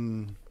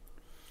Ryan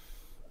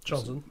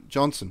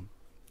Johnson.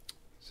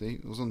 See,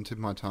 it was on the tip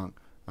of my tongue.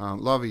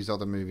 Love his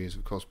other movies,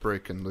 of course,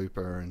 Brick and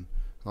Looper, and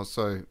I was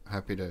so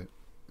happy to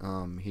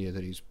hear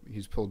that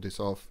he's pulled this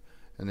off,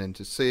 and then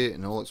to see it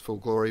in all its full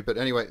glory. But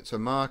anyway, so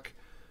Mark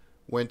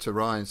went to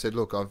Ryan and said,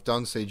 look, I've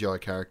done CGI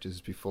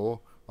characters before.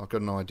 I've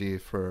got an idea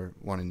for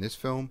one in this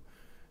film,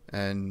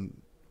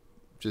 and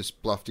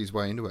just bluffed his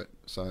way into it.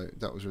 So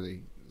that was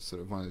really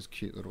sort of one of those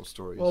cute little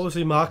stories. Well,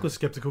 obviously Mark was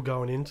skeptical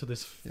going into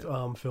this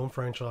film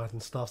franchise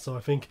and stuff, so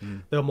I think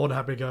they were more than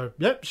happy to go,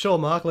 yep, sure,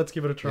 Mark, let's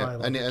give it a try. Yeah.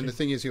 Like, and the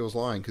thing is, he was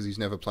lying, because he's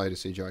never played a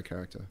CGI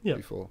character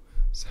before.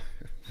 So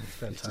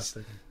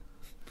fantastic.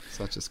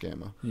 Such a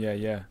scammer.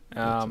 Yeah.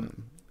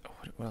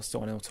 What else do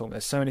I want to talk about?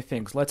 There's so many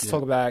things. Let's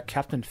talk about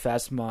Captain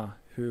Phasma,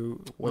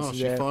 who was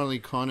she finally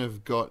kind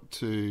of got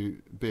to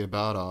be a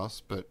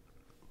badass, but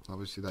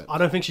obviously that... I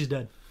don't think she's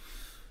dead.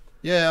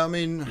 Yeah, I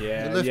mean,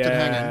 they left it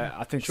hanging.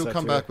 I think she'll so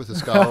come too. back with a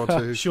scar or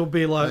two. She'll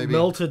be like maybe.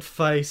 Melted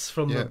face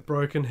from the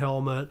broken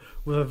helmet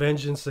with a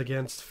vengeance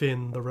against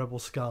Finn, the rebel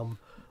scum,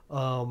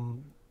 or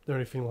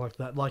anything like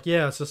that. Like,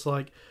 it's just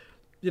like,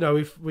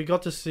 we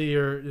got to see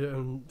her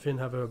and Finn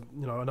have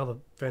another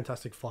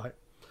fantastic fight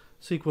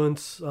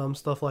sequence,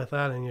 stuff like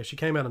that, and she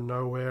came out of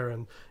nowhere,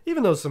 and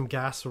even though there was some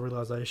gas or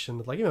realization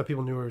that, like,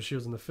 people knew her as she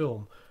was in the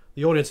film,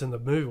 the audience in the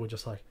movie were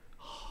just like,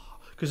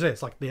 because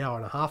it's like the hour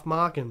and a half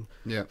mark, and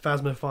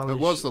Phasma finally... It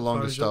was the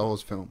longest Star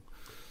Wars film.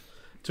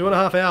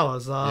 2.5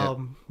 hours.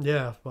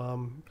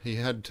 He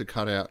had to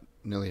cut out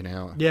nearly an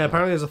hour. Yeah,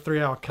 apparently there's a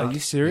 3-hour cut. Are you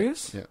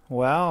serious? Yeah.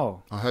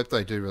 Wow. I hope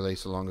they do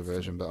release a longer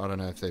version, but I don't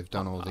know if they've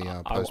done all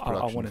the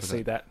post-production. I want to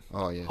see that.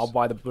 Oh, yes. I'll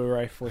buy the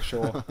Blu-ray for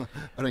sure.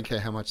 I don't care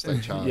how much they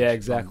charge. Yeah,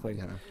 exactly.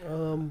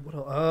 What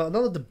else?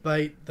 Another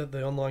debate that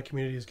the online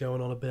community is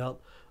going on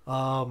about,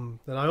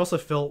 that I also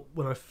felt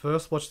when I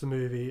first watched the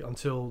movie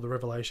until the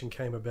revelation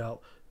came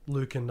about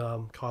Luke and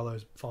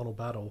Kylo's final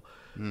battle.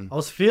 I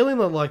was feeling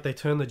that, like, they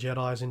turned the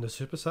Jedis into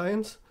Super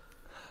Saiyans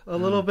a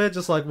little bit,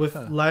 just like with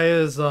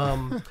Leia's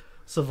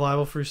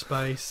survival through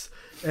space,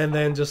 and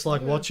then just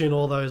like watching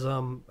all those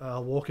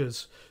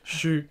walkers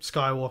shoot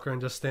Skywalker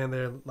and just stand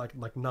there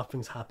like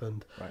nothing's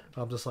happened. Right.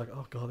 I'm just like,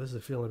 oh god, this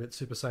is feeling a bit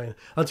Super Saiyan,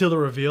 until they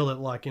reveal it,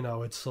 like,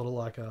 it's sort of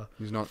like a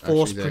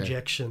forced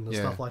projection and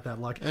stuff like that.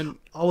 Like, and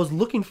I was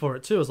looking for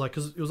it too. It was like,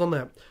 because it was on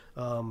that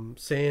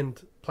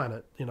sand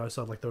planet,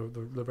 so like the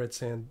red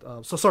sand,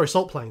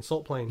 salt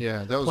plane.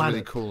 Yeah, that was planet. A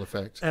really cool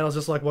effect. And I was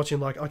just like watching,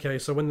 like, okay,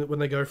 so when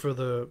they go for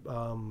the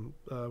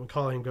when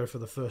Kylo and him go for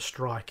the first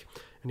strike,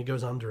 and he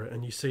goes under it,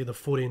 and you see the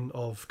footing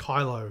of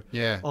Kylo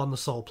on the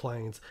salt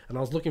plains, and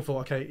I was looking for,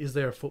 okay, is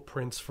there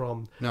footprints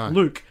from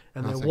Luke?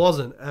 And nothing. There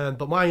wasn't.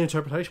 But my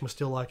interpretation was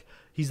still like,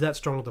 he's that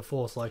strong with the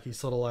Force, like he's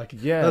sort of like,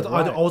 I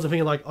wasn't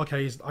thinking like,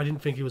 okay, I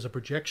didn't think he was a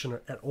projection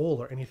at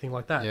all or anything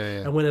like that.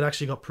 And when it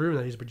actually got proven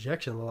that he's a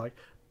projection, like,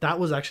 that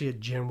was actually a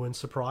genuine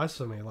surprise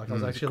for me. Like, I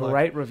was actually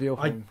great reveal.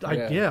 I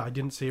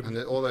didn't see it. And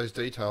all those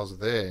details are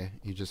there.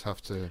 You just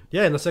have to.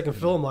 Yeah, in the second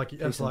film, like,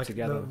 it's like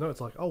together.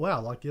 It's like, oh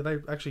wow, like they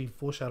actually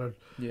foreshadowed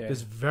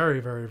this very,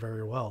 very,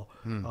 very well,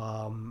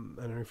 and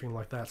everything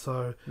like that.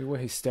 So we were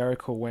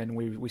hysterical when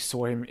we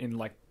saw him in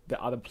like the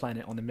other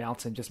planet on the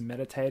mountain, just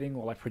meditating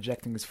or like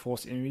projecting his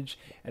Force image,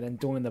 and then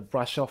doing the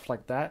brush off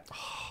like that.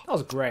 That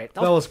was great.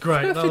 That was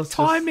great. Perfect that was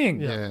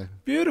timing. Just,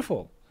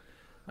 Beautiful.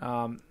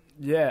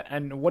 Yeah,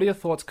 and what are your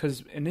thoughts?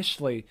 Because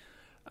initially,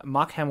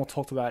 Mark Hamill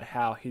talked about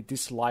how he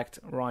disliked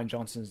Rian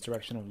Johnson's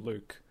direction of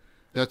Luke.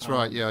 That's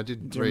right. Yeah, I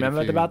did. Do you remember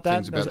about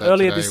that? It was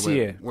earlier this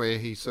year, where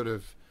he sort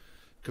of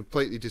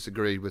completely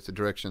disagreed with the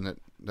direction that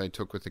they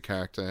took with the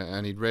character,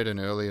 and he'd read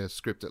an earlier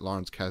script that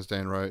Lawrence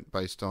Kasdan wrote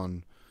based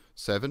on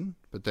 7,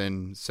 but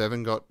then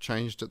 7 got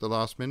changed at the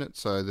last minute.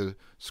 So the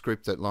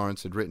script that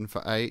Lawrence had written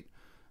for 8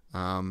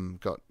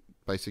 got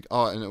basic.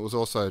 Oh, and it was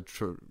also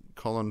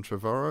Colin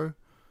Trevorrow.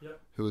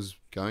 Who was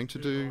going to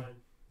do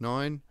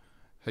 9,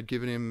 had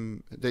given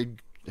him.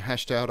 They'd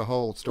hashed out a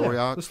whole story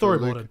arc. The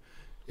storyboarded.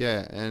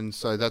 Yeah, and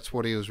so that's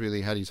what he was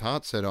really had his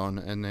heart set on,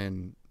 and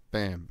then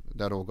bam,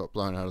 that all got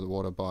blown out of the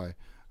water by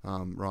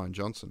Rian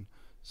Johnson.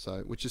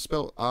 So, which is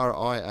spelled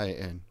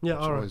R-I-A-N. Yeah,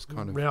 which always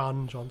kind of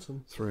Rian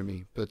Johnson threw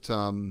me. But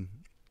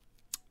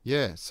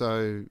yeah,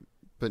 so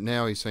but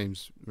now he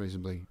seems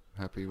reasonably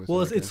happy with.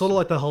 Well, it, it's sort of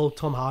like the whole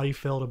Tom Hardy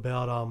felt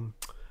about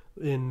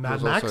in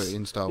Mad Max. Also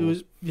in Star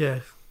Wars.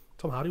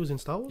 Tom Hardy was in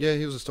Star Wars. Yeah,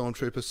 he was a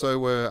stormtrooper. So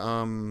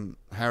were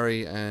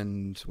Harry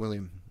and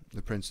William,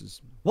 the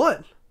princes.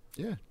 What?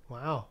 Yeah.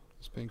 Wow.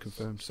 It's been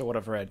confirmed. So what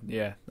I've read,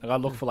 yeah. I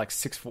gotta look for like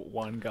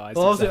 6'1" guys.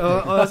 Well,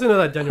 I was into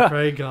that Daniel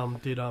Craig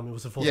did. It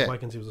was The Force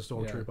Awakens. He was a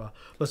stormtrooper. Yeah.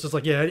 But it's just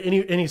like,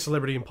 any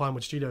celebrity in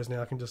Pinewood Studios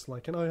now can just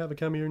like, can I have a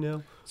cameo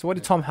now? So what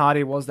did Tom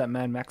Hardy was that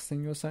Mad Max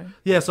thing you were saying?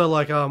 Yeah. So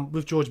like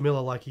with George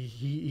Miller, like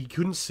he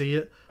couldn't see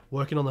it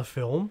working on the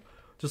film.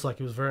 Just like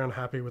he was very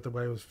unhappy with the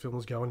way his film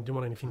was going. He didn't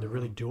want anything to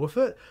really do with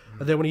it.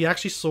 And then when he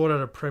actually saw it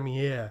at a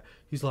premiere,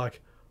 he's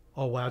like,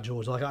 "Oh wow,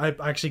 George! Like I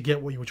actually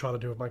get what you were trying to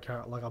do with my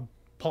character. Like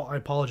I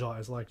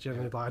apologize. Like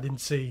generally, like, I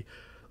didn't see.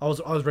 I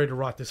was ready to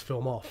write this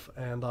film off,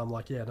 and I'm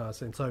like, yeah, no.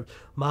 And so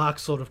Mark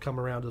sort of come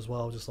around as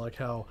well, just like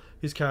how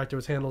his character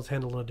was handled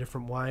in a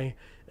different way,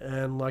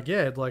 and like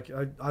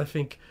I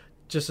think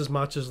just as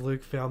much as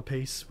Luke found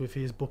peace with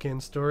his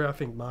bookend story, I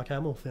think Mark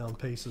Hamill found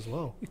peace as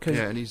well.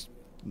 Yeah, and his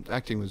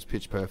acting was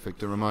pitch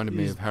perfect. It reminded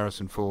me of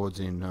Harrison Ford's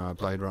in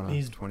Blade Runner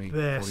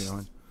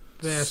 2049.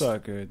 So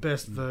good.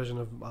 Best version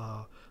of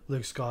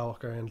Luke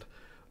Skywalker, and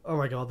oh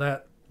my god,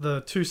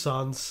 the two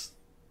suns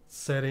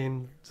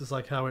setting, just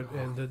like how it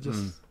ended,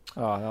 just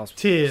that was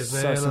tears,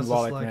 so man.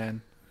 symbolic, like,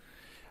 man.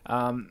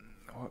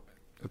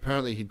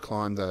 Apparently, he'd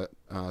climbed that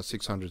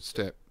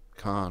 600-step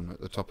cairn at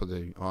the top of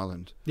the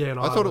island.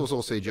 Yeah, I thought it was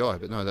all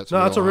CGI, but no,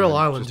 that's a real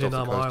island in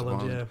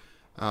Ireland.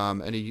 Yeah.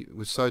 And he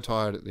was so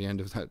tired at the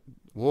end of that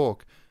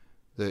walk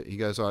that he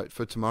goes, "All right,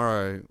 for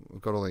tomorrow,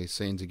 we've got all these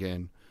scenes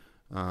again.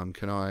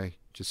 Can I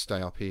just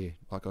stay up here?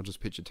 Like, I'll just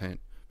pitch a tent."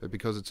 But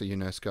because it's a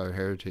UNESCO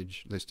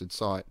heritage listed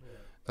site,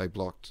 they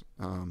blocked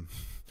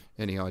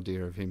any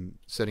idea of him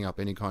setting up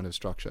any kind of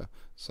structure.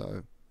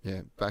 So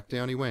yeah, back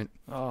down he went.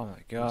 Oh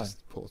my god,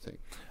 poor thing.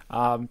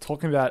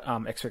 Talking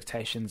about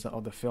expectations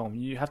of the film,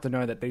 you have to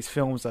know that these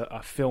films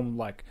are filmed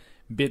like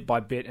bit by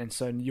bit, and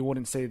so you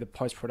wouldn't see the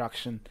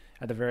post-production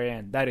at the very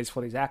end. That is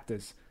for these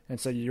actors. And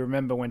so you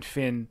remember when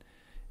Finn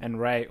and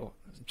Ray, or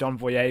John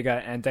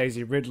Boyega and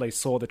Daisy Ridley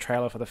saw the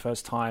trailer for the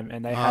first time,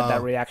 and they had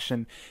that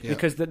reaction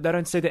because they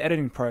don't see the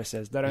editing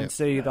process. They don't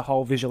see the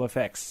whole visual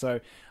effects.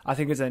 So I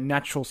think it's a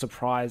natural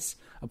surprise,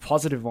 a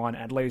positive one,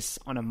 at least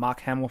on a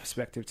Mark Hamill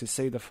perspective, to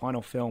see the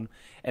final film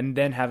and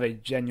then have a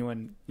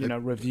genuine,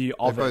 review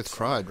of it. They both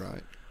cried,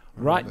 right?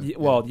 Right.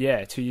 Well,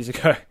 2 years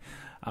ago.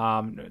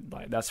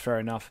 That's fair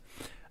enough.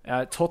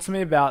 Talk to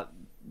me about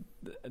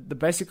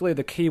basically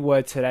the key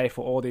word today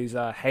for all these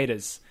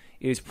haters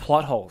is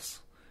plot holes.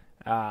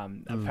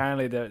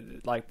 Apparently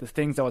the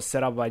things that was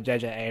set up by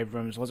J.J.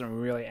 Abrams wasn't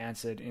really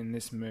answered in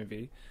this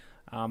movie.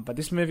 But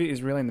this movie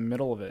is really in the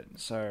middle of it.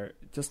 So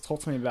just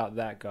talk to me about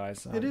that,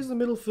 guys. It is the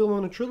middle film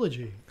on a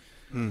trilogy.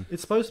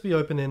 It's supposed to be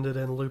open-ended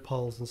and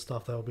loopholes and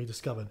stuff that will be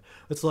discovered.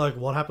 It's like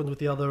what happened with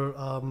the other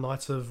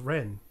Knights of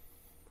Ren.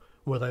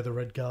 Were they the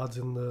Red Guards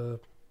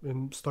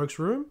in Stokes'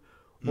 room?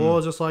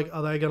 Or just like,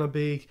 are they going to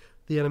be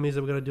the enemies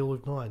that we're going to deal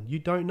with 9? You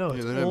don't know.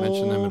 They don't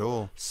mention them at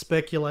all.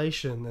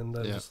 Speculation, and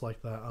they're just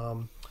like that.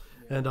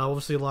 And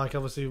obviously one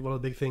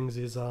of the big things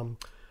is how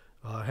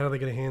are they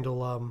going to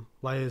handle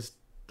Leia's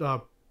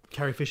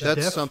Carrie Fisher's death?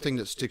 That's something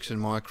that sticks in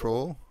my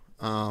craw.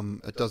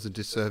 It does a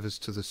disservice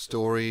to the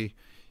story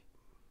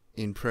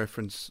in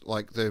preference.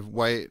 Like they're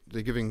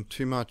giving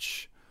too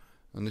much,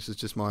 and this is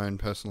just my own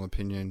personal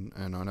opinion,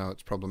 and I know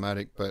it's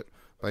problematic, but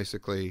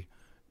basically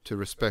to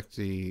respect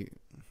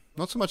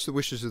not so much the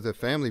wishes of their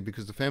family,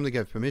 because the family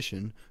gave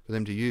permission for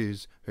them to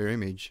use her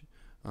image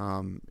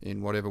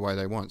in whatever way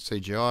they want,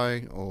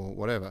 CGI or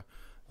whatever.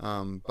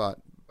 But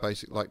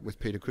basically, like with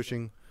Peter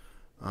Cushing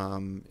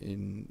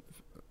in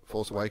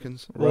Force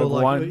Awakens. Rogue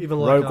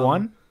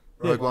One,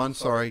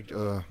 sorry,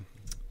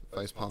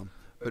 facepalm.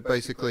 But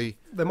basically,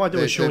 they might do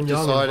a Sean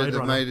Young.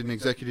 They've made an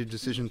executive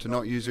decision to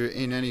not use her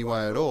in any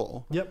way at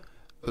all. Yep.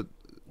 But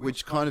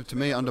which kind of, to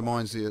me,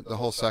 undermines the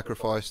whole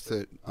sacrifice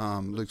that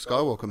Luke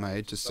Skywalker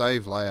made to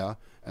save Leia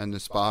and the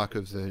spark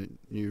of the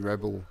new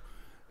rebel.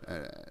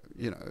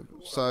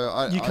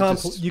 So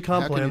you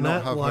can't blame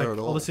that. Like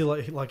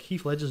obviously, like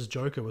Heath Ledger's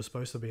Joker was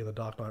supposed to be in The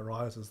Dark Knight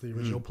Rises, the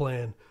original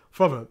plan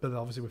from it, but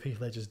obviously with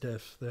Heath Ledger's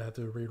death, they had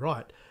to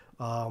rewrite.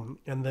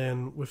 And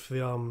then with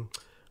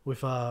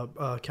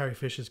Carrie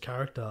Fisher's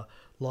character,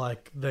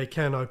 like they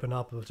can open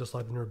up with just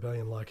like the New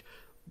Rebellion. Like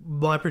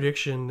my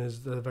prediction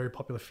is the very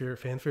popular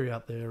fan theory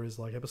out there is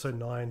like Episode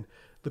 9,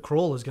 the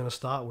crawl is going to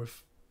start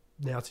with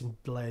announcing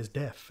Leia's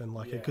death, and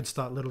like it could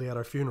start literally at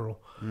her funeral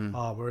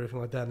or anything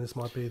like that, and this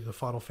might be the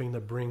final thing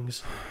that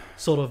brings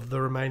sort of the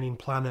remaining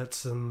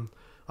planets and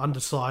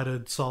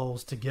undecided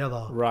souls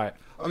together. Right.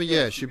 I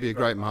mean, she'd be a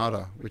great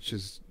martyr, which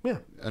is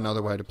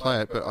another way to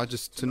play it, but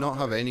to not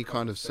have any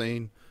kind of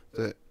scene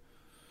that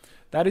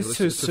That is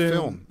too it's soon. a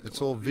film.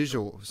 It's all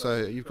visual, so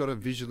you've got to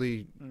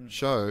visually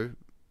show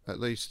at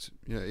least,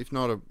 if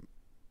not a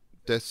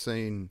death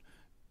scene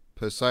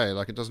per se,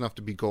 like it doesn't have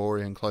to be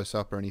gory and close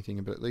up or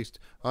anything, but at least,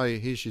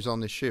 here she's on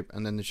this ship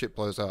and then the ship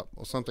blows up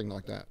or something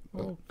like that.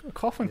 Well, a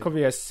coffin could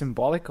be as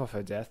symbolic of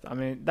her death. I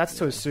mean, that's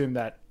to assume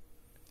that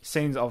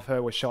scenes of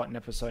her were shot in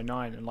episode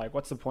 9, and like,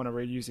 what's the point of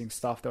reusing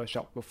stuff that was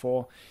shot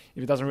before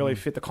if it doesn't really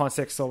fit the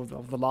context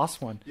of the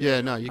last one?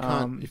 Yeah, no, you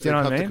can't. If they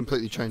have to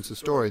completely change the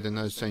story, then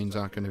those scenes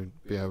aren't going to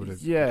be able to.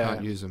 You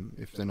can't use them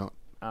if they're not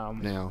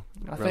now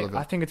relevant.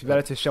 I think it's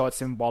better to show it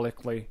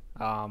symbolically,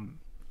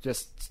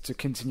 just to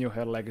continue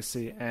her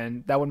legacy,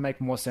 and that would make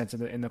more sense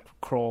in the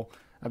crawl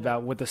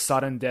about with the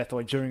sudden death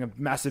or during a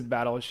massive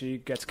battle she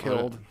gets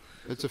killed.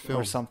 It's a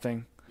film or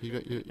something.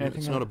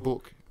 It's not a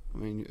book. I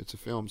mean, it's a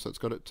film, so it's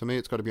got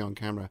to be on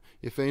camera.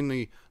 If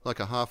only like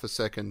a half a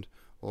second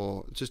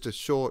or just a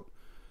short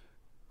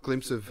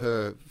glimpse of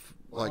her,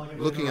 like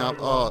looking up,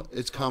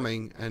 it's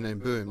coming, and then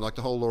boom, like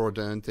the whole Laura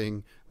Dern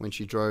thing when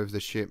she drove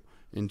the ship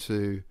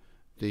into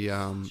the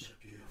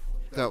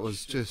that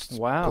was just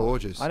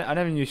gorgeous. I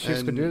never knew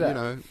ships could do that.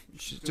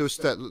 There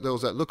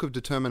was that look of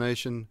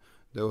determination.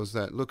 There was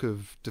that look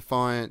of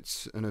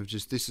defiance and of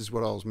just, this is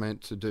what I was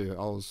meant to do.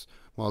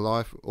 My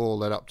life all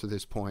led up to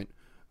this point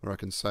where I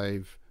can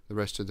save the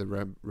rest of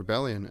the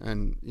rebellion,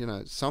 and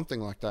something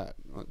like that.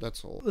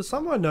 That's all. There's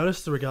something I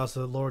noticed in regards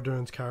to Laura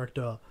Dern's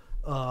character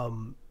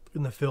in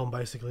the film.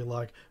 Basically,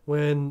 like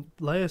when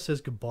Leia says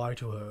goodbye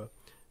to her,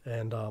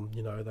 and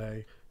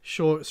they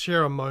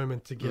share a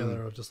moment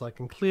together of just like,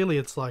 and clearly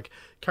it's like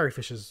Carrie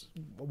Fisher's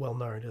well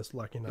known as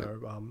like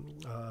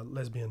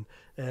lesbian,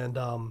 and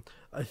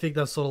I think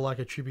that's sort of like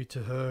a tribute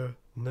to her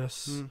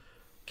ness.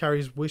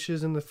 Carrie's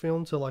wishes in the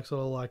film to like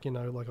sort of like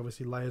like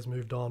obviously Leia's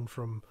moved on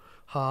from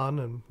Han,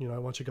 and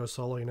once you go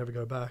solo you never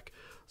go back,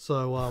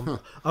 so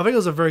I think it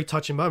was a very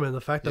touching moment,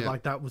 the fact that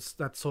like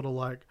that's sort of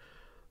like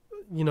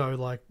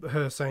like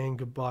her saying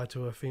goodbye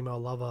to her female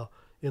lover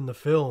in the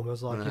film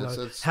is like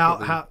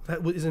how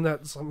isn't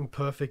that something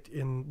perfect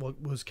in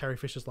what was Carrie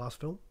Fisher's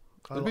last film?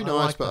 It'd be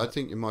nice, but I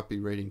think you might be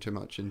reading too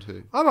much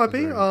into. I might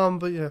be,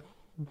 but yeah,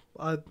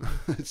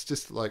 it's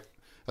just like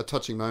a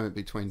touching moment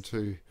between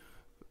two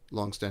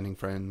long-standing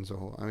friends,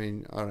 or I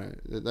mean, I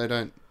don't know. They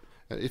don't.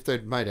 If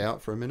they'd made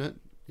out for a minute,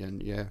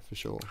 yeah, for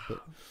sure.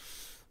 But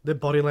their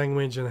body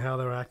language and how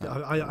they're acting,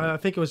 I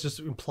think it was just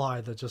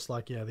implied that just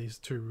like these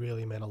two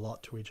really meant a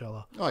lot to each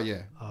other. Oh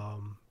yeah.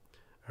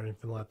 Or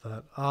anything like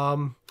that.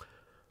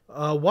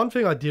 One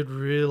thing I did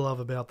really love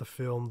about the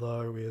film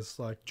though is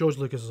like George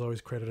Lucas is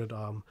always credited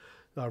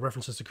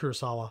references to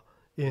Kurosawa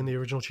in the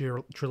original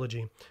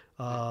trilogy,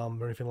 or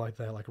anything like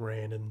that, like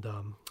Ran and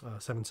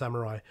Seven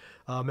Samurai.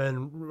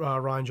 And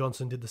Rian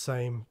Johnson did the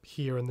same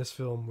here in this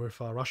film with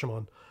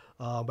Rashomon.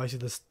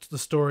 Basically, the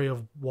story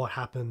of what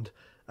happened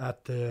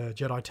at the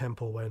Jedi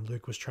Temple when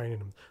Luke was training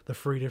him. The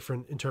 3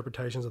 different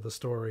interpretations of the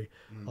story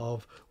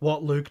of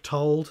what Luke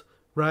told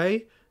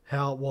Rey,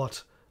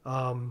 what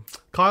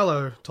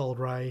Kylo told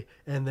Rey,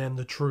 and then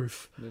the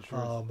truth.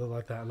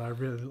 Like that. And I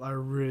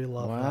really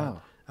love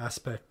that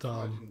aspect.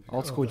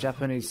 Old school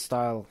Japanese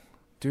style,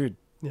 dude.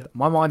 Yeah.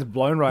 My mind's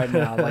blown right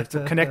now. Like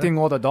connecting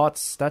all the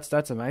dots.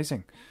 That's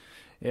amazing.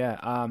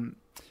 Yeah.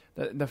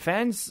 The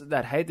fans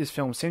that hate this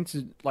film seem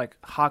to like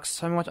hark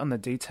so much on the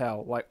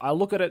detail. Like I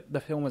look at it,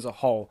 the film as a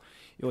whole.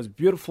 It was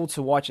beautiful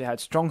to watch. It had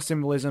strong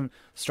symbolism,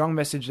 strong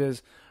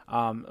messages.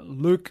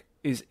 Luke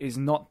is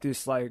not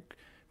this like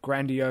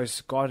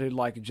grandiose,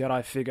 godly-like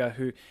Jedi figure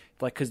who,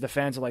 like, because the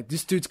fans are like,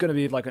 this dude's going to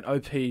be like an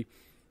OP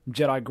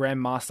Jedi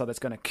Grandmaster that's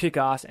going to kick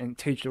ass and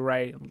teach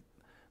Rey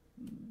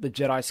the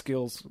Jedi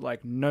skills,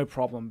 like, no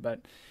problem. But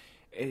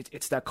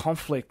it's that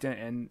conflict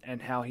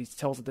and how he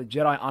tells that the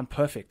Jedi aren't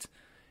perfect.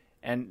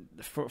 And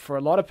for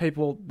a lot of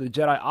people, the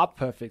Jedi are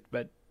perfect,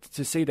 but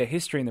to see the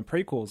history in the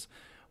prequels,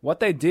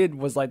 what they did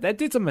was, like, they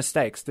did some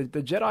mistakes. The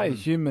Jedi are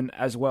human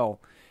as well.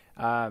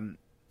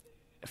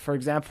 For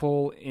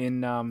example,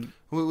 in...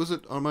 was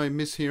it, am I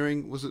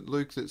mishearing, was it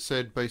Luke that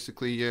said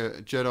basically,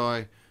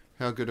 Jedi,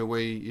 how good are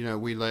we?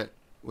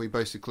 We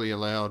basically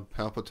allowed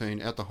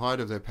Palpatine, at the height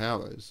of their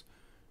powers,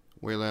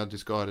 we allowed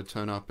this guy to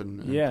turn up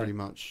and pretty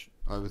much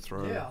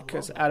overthrow. Yeah,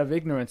 because out of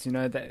ignorance,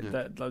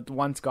 the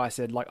one guy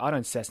said, like, I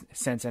don't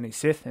sense any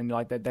Sith, and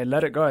like they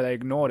let it go, they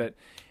ignored it.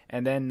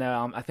 And then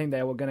I think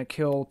they were going to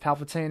kill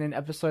Palpatine in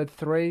Episode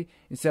 3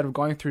 instead of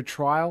going through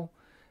trial.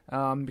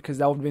 Because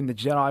that would have been the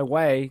Jedi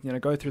way,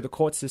 go through the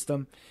court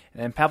system.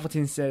 And then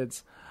Palpatine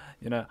says,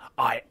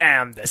 I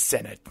am the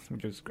Senate,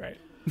 which was great.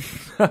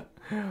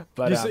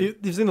 But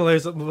you've seen the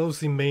latest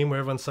obviously meme where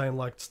everyone's saying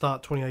like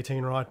start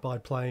 2018 right by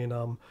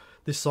playing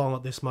this song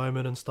at this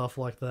moment and stuff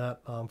like that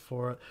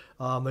for it.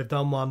 They've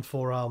done one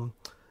for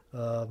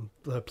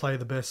they play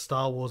the best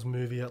Star Wars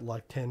movie at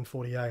like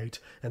 10:48,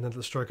 and then at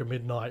the stroke of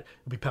midnight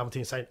it'll be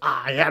Palpatine saying,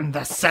 I am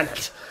the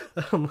Senate.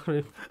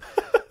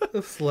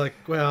 It's like,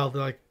 wow,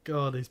 like,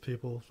 God, these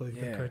people, like,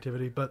 the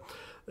creativity. But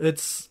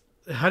it's,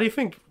 how do you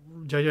think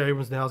J.J.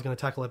 Abrams now is going to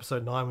tackle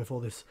Episode 9 with all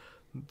this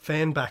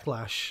fan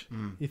backlash?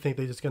 You think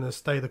they're just going to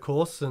stay the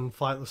course and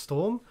fight the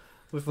storm?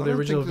 with the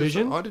original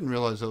vision. I didn't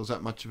realize there was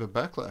that much of a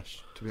backlash,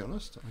 to be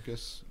honest. I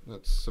guess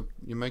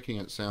you're making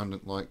it sound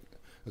like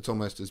it's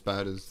almost as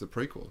bad as the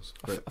prequels.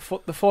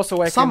 But The Force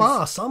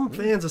Awakens... Some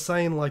fans are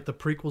saying like the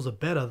prequels are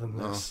better than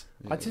this.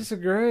 I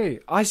disagree.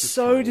 I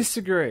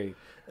disagree.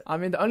 I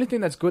mean, the only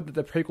thing that's good that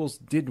the prequels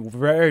did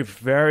very,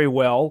 very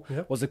well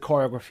was the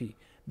choreography.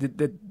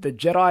 The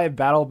Jedi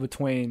battle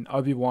between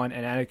Obi-Wan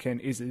and Anakin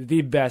is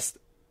the best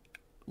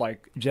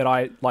like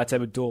Jedi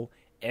lightsaber duel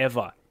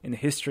ever in the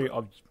history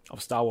of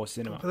Star Wars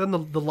cinema. But then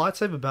the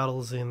lightsaber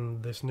battles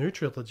in this new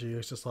trilogy,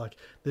 it's just like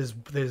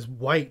there's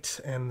weight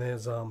and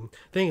there's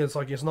it's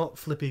like it's not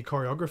flippy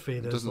choreography.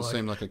 There's doesn't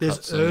seem like a there's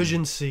cutscene.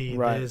 urgency.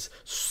 Right. There's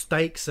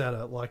stakes at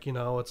it. Like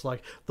it's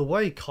like the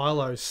way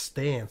Kylo's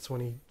stance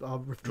when he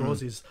withdraws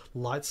his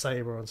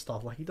lightsaber and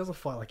stuff. Like he doesn't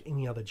fight like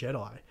any other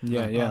Jedi.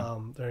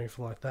 Or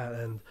anything like that.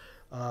 And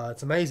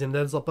it's amazing.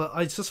 But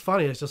it's just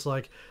funny. It's just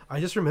like I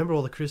just remember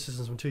all the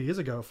criticisms from 2 years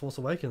ago of Force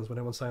Awakens when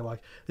everyone's saying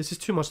like this is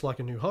too much like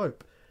A New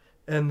Hope.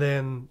 And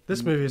then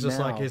this movie is just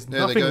like is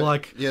nothing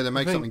like they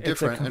make something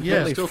different and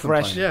completely still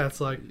fresh. complain. Yeah, it's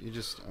like you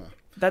just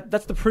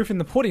that's the proof in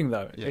the pudding,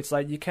 though. Yeah. It's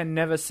like you can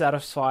never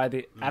satisfy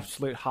the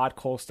absolute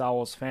hardcore Star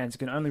Wars fans. You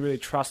can only really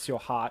trust your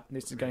heart.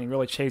 This is getting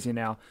really cheesy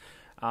now,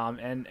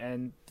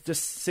 and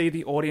just see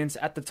the audience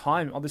at the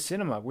time of the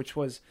cinema, which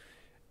was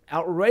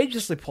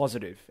outrageously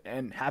positive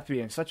and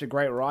happy and such a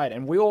great ride,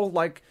 and we all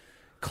like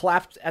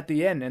clapped at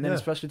the end, and then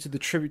especially to the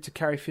tribute to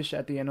Carrie Fisher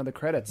at the end of the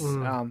credits.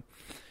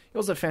 It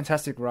was a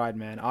fantastic ride,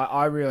 man.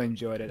 I really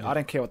enjoyed it. I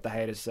don't care what the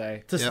haters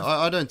say.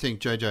 I don't think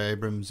J.J.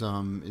 Abrams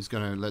is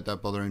going to let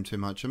that bother him too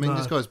much. I mean,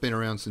 this guy's been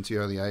around since the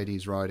early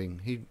 80s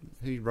writing.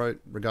 He wrote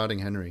Regarding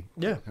Henry.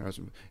 Yeah.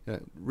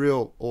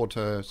 Real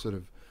auteur, sort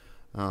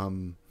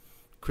of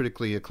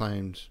critically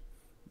acclaimed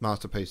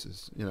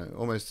masterpieces.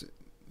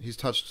 He's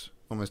touched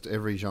almost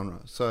every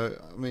genre.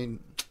 So, I mean,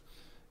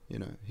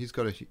 he's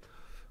got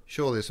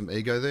sure, there's some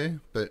ego there,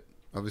 but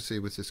obviously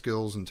with the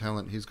skills and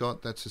talent he's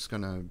got, that's just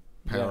going to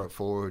power it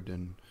forward,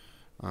 and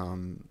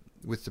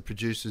with the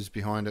producers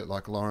behind it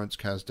like Lawrence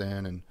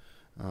Kasdan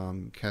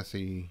and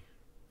Kathy,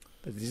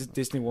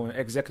 Disney woman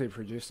executive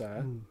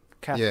producer,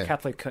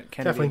 Kathleen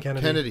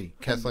Kennedy.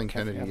 Kathleen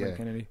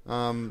Kennedy.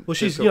 Well,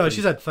 she's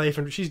had faith,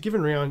 and she's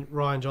given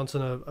Ryan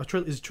Johnson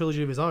his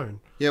trilogy of his own.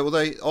 Yeah, well,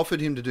 they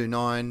offered him to do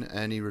 9,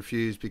 and he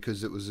refused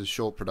because it was a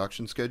short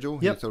production schedule.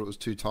 He thought it was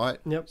too tight.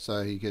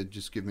 So he could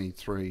just give me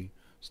 3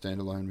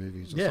 standalone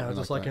movies.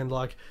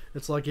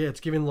 It's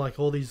giving like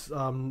all these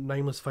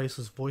nameless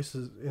faceless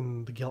voices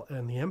in the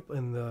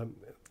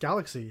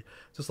galaxy.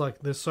 Just like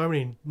there's so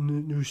many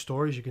new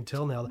stories you can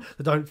tell now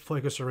that don't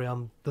focus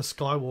around the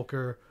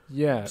Skywalker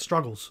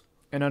struggles.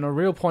 And on a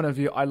real point of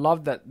view, I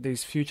love that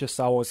these future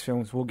Star Wars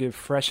films will give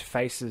fresh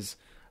faces.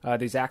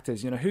 These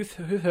actors,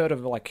 who heard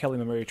of like Kelly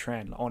Marie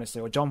Tran,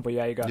 honestly, or John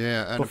Boyega?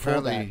 Yeah, and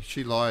apparently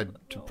she lied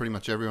to pretty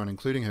much everyone,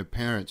 including her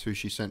parents, who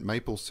she sent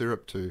maple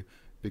syrup to,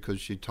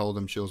 because she told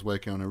them she was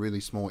working on a really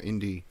small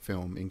indie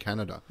film in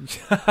Canada.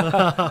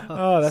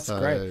 Oh, that's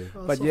great.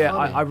 But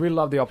I really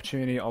love the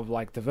opportunity of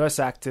like diverse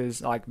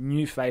actors, like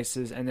new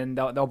faces, and then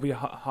there'll be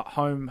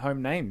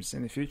home names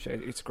in the future.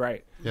 It's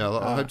great. Yeah,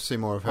 I hope to see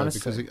more of her,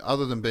 honestly, because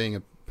other than being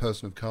a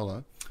person of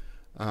colour,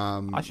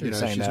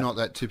 she's not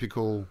that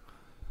typical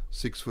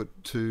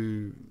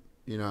 6'2",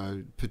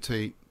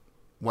 petite,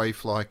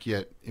 waif-like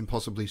yet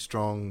impossibly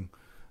strong.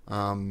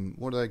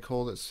 What do they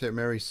call it?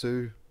 Mary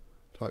Sue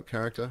type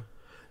character.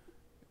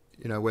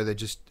 Where they're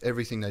just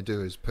everything they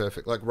do is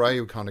perfect. Like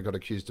Rey kind of got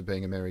accused of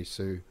being a Mary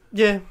Sue.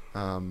 Yeah.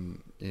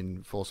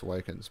 In Force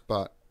Awakens,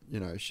 but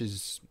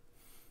she's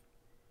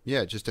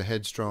just a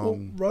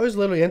headstrong. Well, Rose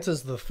literally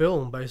enters the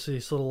film basically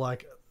sort of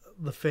like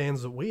the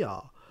fans that we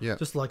are. Yeah.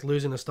 Just like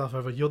losing the stuff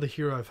over, you're the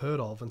hero I've heard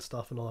of and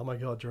stuff, and all, oh my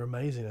God, you're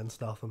amazing and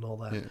stuff and all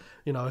that.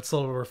 Yeah. It's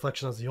sort of a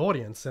reflection as the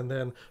audience, and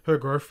then her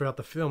growth throughout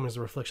the film is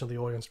a reflection of the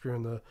audience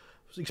during the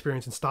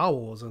experience in Star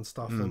Wars and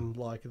stuff, and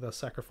like the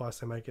sacrifice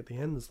they make at the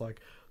end is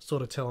like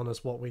sort of telling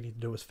us what we need to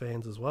do as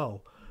fans as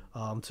well,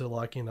 to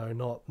like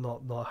not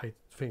hate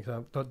things,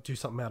 not do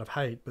something out of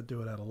hate, but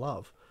do it out of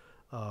love.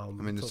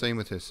 The scene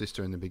with her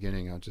sister in the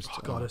beginning, I just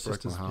broke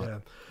my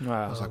heart. Yeah.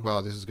 Wow. I was like,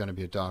 wow, this is going to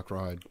be a dark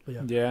ride.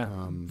 Yeah.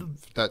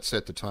 That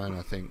set the tone,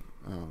 I think,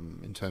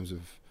 in terms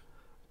of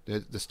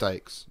the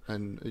stakes,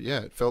 and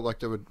it felt like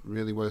there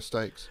really were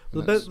stakes.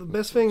 The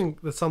best thing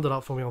that summed it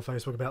up for me on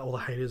Facebook about all the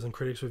haters and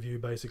critics review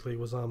basically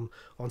was on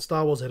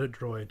Star Wars Edit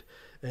Droid,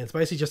 and it's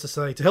basically just to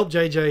say, to help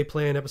JJ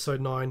plan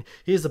Episode 9,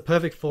 here's the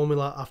perfect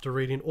formula after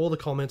reading all the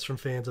comments from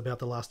fans about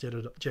The Last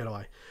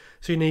Jedi.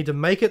 So you need to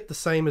make it the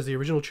same as the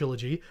original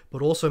trilogy,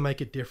 but also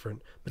make it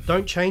different. But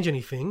don't change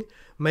anything.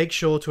 Make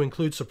sure to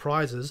include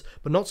surprises,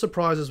 but not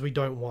surprises we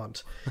don't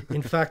want.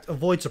 In fact,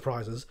 avoid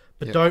surprises,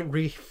 but don't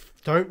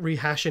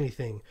rehash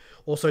anything.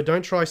 Also,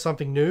 don't try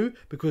something new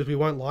because we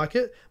won't like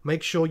it.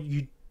 Make sure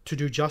to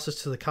do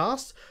justice to the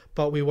cast,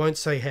 but we won't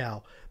say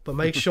how. But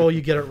make sure you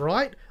get it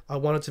right. I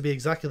want it to be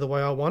exactly the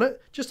way I want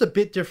it, just a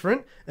bit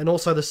different and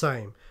also the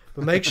same.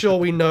 but make sure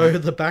we know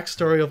the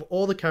backstory of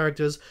all the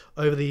characters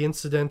over the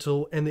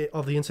incidental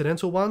of the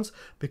incidental ones,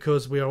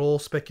 because we are all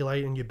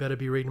speculating. You better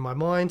be reading my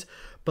mind,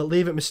 but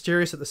leave it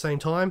mysterious at the same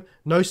time.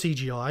 No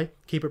CGI,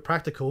 keep it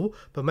practical,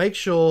 but make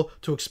sure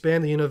to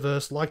expand the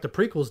universe like the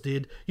prequels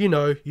did,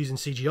 using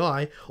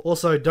CGI.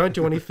 Also, don't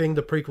do anything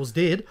the prequels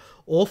did,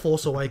 or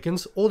Force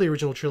Awakens, or the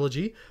original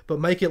trilogy, but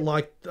make it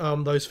like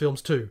those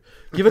films too.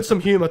 Give it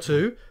some humor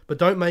too, but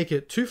don't make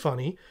it too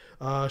funny.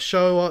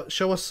 Show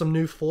us some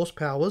new Force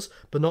powers,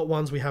 but not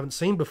ones we haven't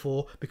seen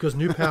before, because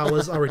new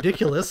powers are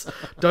ridiculous.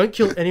 Don't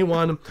kill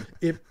anyone.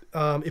 It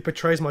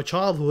portrays my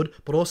childhood,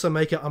 but also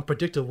make it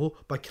unpredictable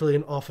by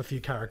killing off a few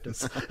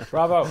characters.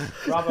 Bravo.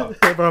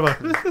 Yeah, bravo.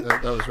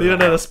 That was You don't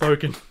know that's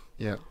spoken.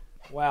 Yeah.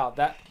 Wow,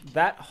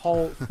 that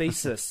whole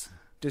thesis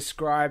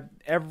described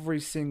every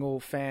single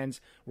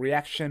fan's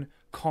reaction,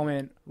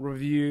 comment,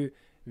 review,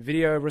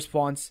 video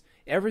response,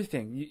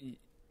 everything.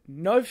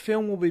 No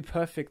film will be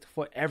perfect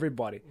for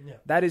everybody. Yeah.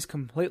 That is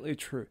completely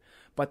true.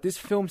 But this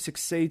film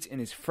succeeds in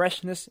its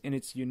freshness, in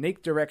its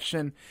unique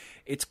direction.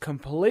 It's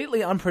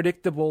completely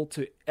unpredictable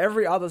to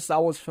every other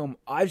Star Wars film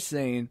I've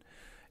seen.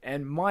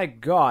 And my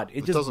God,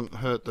 it just doesn't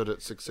hurt that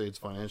it succeeds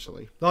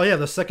financially. Oh yeah,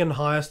 the second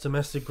highest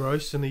domestic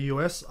gross in the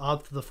US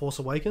after The Force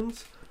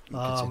Awakens.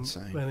 It's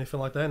insane. Anything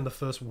like that in the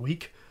first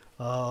week,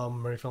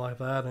 or anything like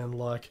that. And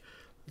like,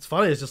 it's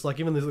funny. It's just like,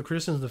 even the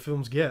criticisms the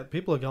films get,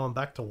 people are going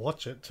back to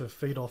watch it to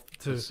feed off,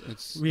 to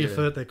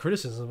reaffirm their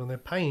criticism, and they're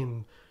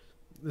paying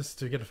this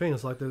to get a thing.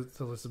 It's like,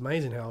 so it's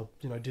amazing how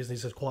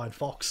Disney's acquired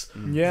Fox.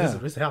 Yeah,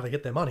 this is how they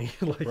get their money.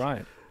 Like,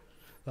 right.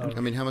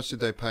 I mean, how much did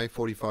they pay?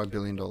 $45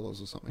 billion or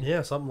something?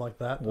 Yeah, something like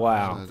that.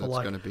 Wow. So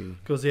that's going to be...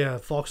 Because,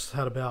 Fox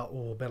had about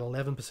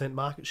 11%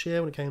 market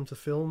share when it came to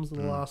films in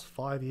the last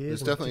 5 years.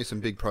 There's definitely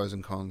some big pros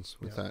and cons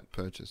with that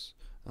purchase.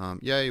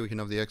 We can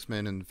have the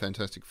X-Men and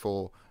Fantastic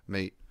Four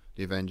meet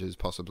the Avengers,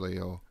 possibly,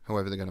 or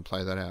however they're going to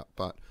play that out.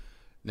 But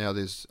now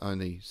there's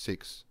only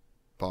 6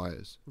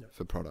 buyers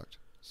for product.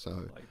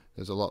 So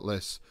there's a lot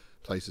less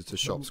places to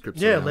shop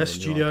scripts. Less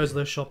studios,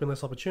 less shopping,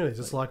 less opportunities.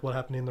 It's like what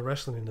happened in the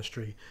wrestling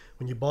industry.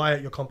 When you buy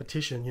out your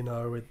competition,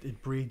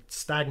 it breeds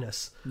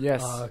stagnance.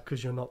 Yes,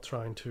 because you're not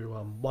trying to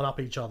one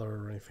up each other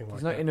or anything like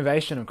that. There's no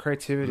innovation or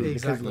creativity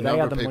Exactly. because they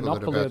are the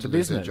monopoly of the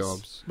business.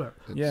 Jobs.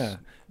 Yeah,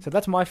 so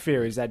that's my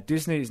fear, is that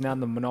Disney is now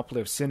the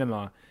monopoly of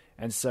cinema.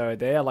 And so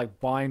they are like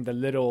buying the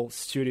little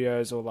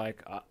studios, or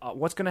like,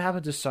 what's going to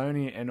happen to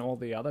Sony and all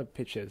the other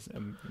pitches?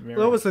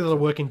 Well, obviously, there's a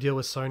working deal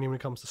with Sony when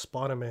it comes to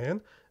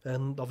Spider-Man,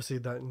 and obviously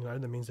that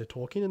that means they're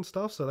talking and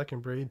stuff, so that can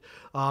breed.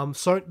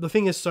 So the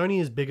thing is,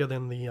 Sony is bigger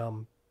than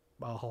the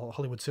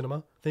Hollywood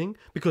cinema thing,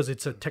 because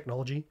it's a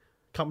technology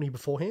company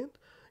beforehand.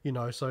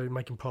 So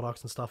making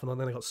products and stuff, and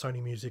then they got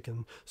Sony Music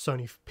and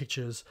Sony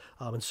Pictures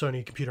and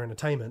Sony Computer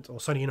Entertainment, or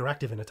Sony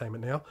Interactive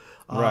Entertainment now.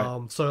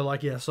 Right.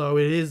 So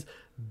it is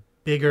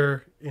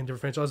bigger in different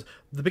franchises.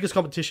 The biggest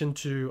competition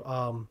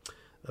to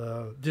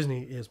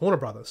Disney is Warner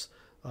Brothers,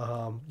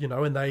 and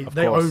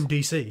they own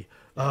DC.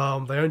 They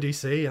own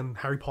DC and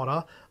Harry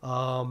Potter,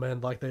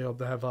 and like they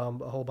have a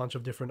whole bunch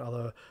of different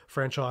other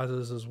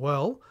franchises as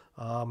well,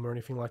 or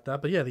anything like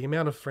that. But yeah, the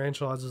amount of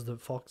franchises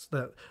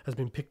that has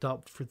been picked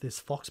up for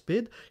this Fox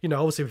bid,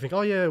 obviously we think,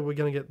 oh yeah, we're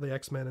going to get the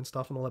X-Men and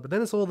stuff and all that, but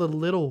then it's all the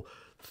little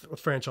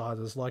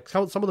franchises, like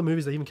some of the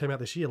movies that even came out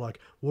this year, like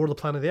War of the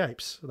Planet of the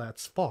Apes,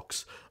 that's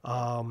Fox.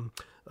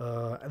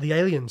 The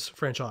Aliens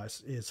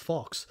franchise is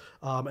Fox,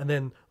 and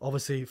then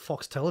obviously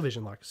Fox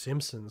Television, like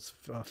Simpsons,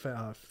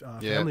 Family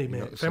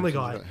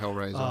Guy,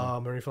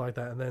 Hellraiser, or anything like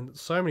that, and then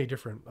so many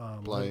different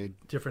Blade,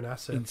 different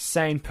assets.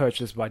 Insane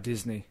purchase by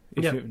Disney.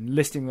 If you're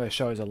listing those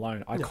shows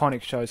alone,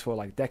 iconic shows for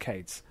like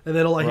decades. And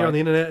then all I hear on the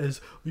internet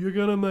is, "You're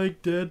gonna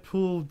make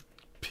Deadpool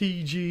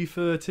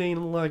PG-13."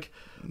 I'm like,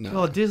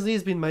 no.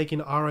 Disney's been making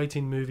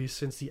R-18 movies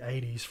since the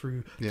 80s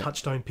through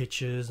Touchstone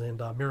Pictures and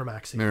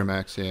Miramax.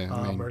 Miramax,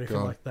 or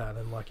anything like that.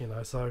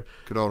 And so...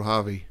 Good old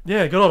Harvey.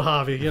 Yeah, good old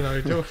Harvey,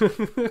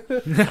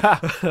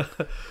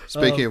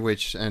 Speaking of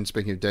which, and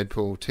speaking of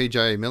Deadpool,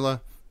 TJ Miller,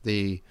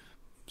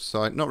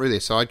 not really a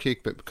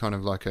sidekick, but kind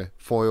of like a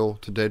foil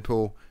to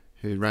Deadpool,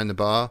 who ran the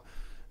bar.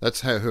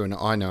 That's who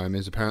I know him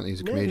as. Apparently, he's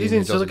a comedian. He's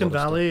in Silicon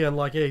Valley, and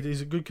he's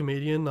a good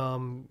comedian.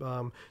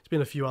 He's been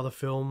in a few other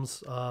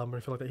films. I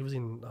feel like that he was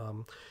in.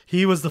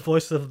 He was the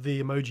voice of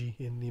the Emoji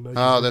in the Emoji.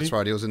 Oh, movie. That's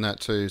right. He was in that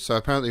too. So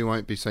apparently, we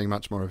won't be seeing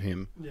much more of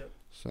him. Yeah.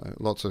 So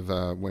lots of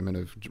women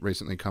have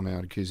recently come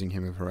out accusing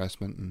him of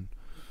harassment and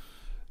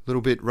a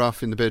little bit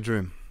rough in the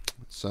bedroom.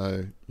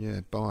 So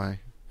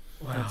bye.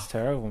 Wow. That's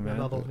terrible, man.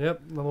 Another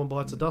one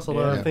bites the dust.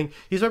 Although I think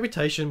his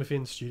reputation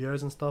within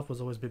studios and stuff was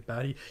always a bit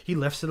bad. He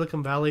left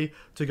Silicon Valley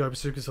to go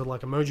pursue, because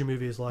like Emoji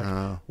Movie is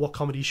like what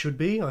comedy should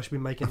be. I should be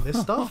making this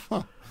stuff.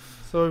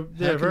 So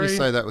how can you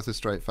say that with a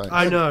straight face?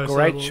 I know.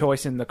 Great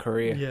choice in the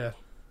career. Yeah.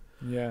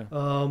 Yeah.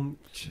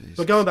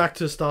 But going back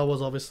to Star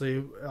Wars,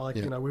 obviously,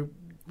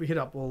 we hit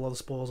up all the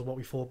spoilers of what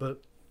we thought,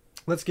 but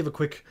let's give a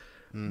quick,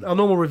 a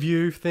normal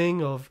review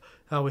thing of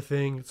how we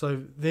think.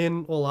 So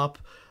then all up,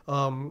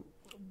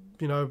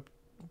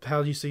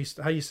 how you see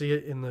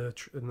it in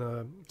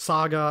the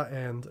saga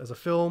and as a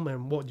film,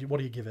 and what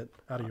do you give it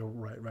out of your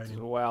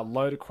rating? Wow,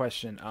 loaded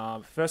question.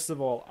 First of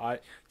all,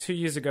 2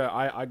 years ago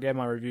I gave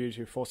my review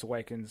to Force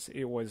Awakens.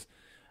 It was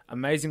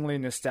amazingly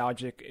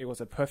nostalgic. It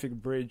was a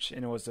perfect bridge,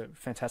 and it was a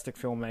fantastic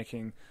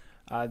filmmaking.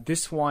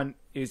 This one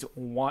is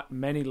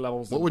many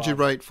levels. What would you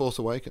rate Force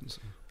Awakens?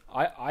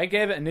 I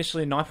gave it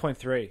initially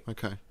 9.3.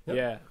 Okay. Yep.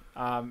 Yeah.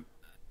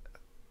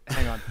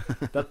 Hang on.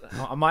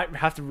 I might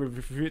have to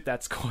review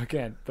that score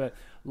again. But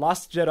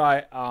Last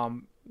Jedi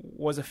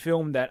was a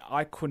film that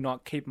I could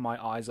not keep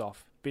my eyes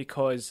off,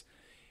 because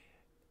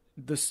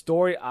the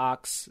story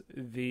arcs,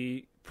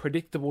 the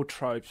predictable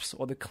tropes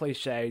or the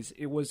cliches,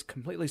 it was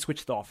completely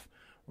switched off,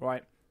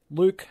 right?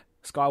 Luke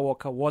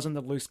Skywalker wasn't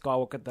the Luke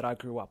Skywalker that I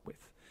grew up with.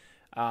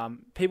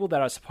 People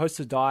that are supposed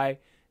to die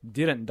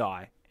didn't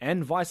die,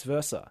 and vice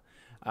versa.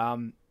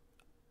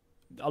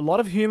 A lot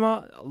of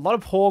humor, a lot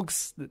of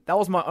porgs. That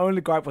was my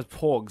only gripe, was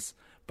porgs,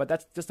 but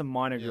that's just a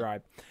minor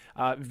gripe.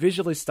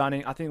 Visually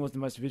stunning. I think it was the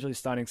most visually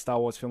stunning Star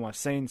Wars film I've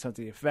seen in terms of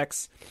the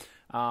effects.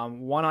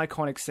 One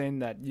iconic scene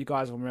that you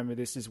guys will remember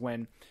this is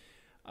when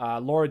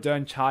Laura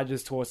Dern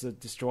charges towards the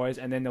destroyers,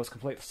 and then there was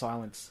complete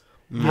silence.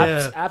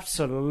 Yeah,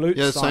 absolute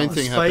silence. Same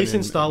thing. Space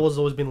in Star Wars has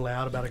always been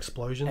loud about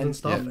explosions and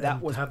stuff. And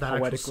that was have that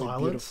poetically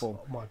silence.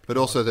 Beautiful. Oh, but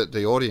also that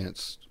the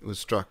audience was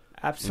struck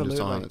absolutely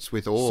into silence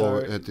with awe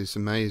at this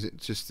amazing,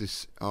 just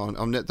this.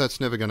 That's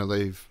never going to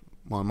leave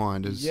my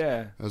mind. As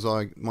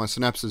my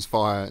synapses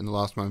fire in the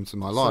last moments of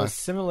my life. So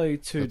similarly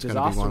to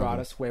Disaster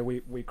Artist, where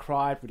we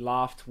cried, we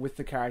laughed with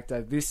the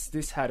character.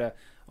 This had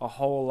a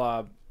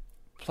whole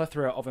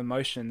plethora of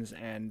emotions,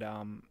 and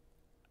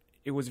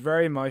it was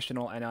very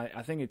emotional, and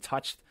I think it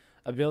touched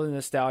a bit of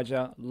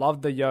nostalgia.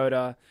 Loved the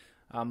Yoda,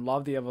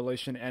 loved the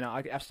evolution, and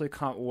I absolutely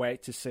can't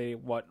wait to see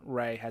what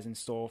Rey has in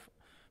store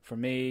for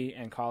me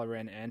and Kylo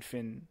Ren and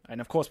Finn,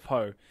 and of course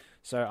Poe.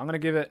 So I'm going to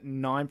give it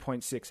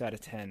 9.6 out of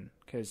 10,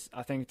 because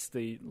I think it's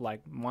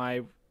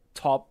my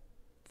top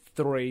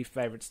 3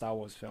 favorite Star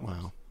Wars films.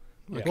 Wow.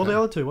 Yeah. Okay. What are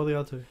the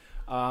other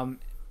two?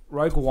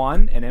 Rogue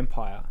One and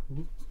Empire.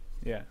 Mm-hmm.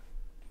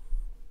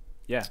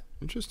 Yeah.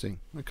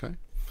 Interesting. Okay.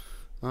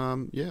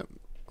 Yeah,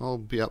 I'll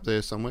be up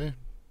there somewhere.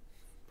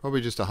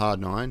 Probably just a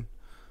hard 9.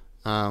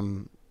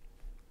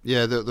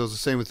 Yeah, there was a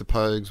scene with the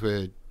Pogues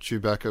where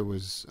Chewbacca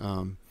was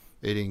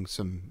eating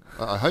some.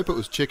 I hope it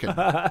was chicken.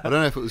 I don't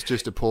know if it was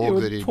just a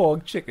porg that he.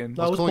 Porg chicken.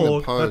 That was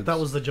porg. That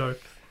was the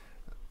joke.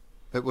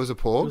 It was a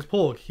porg. It was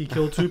porg. He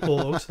killed 2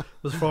 porgs,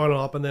 was frying it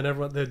up, and then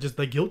everyone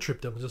they guilt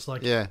tripped him. Just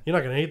like, you're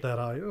not going to eat that,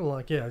 are you?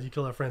 Like, yeah, you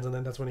kill our friends, and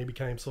then that's when he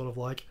became sort of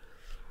like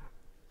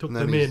took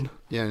them in.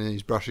 Yeah, and then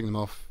he's brushing them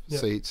off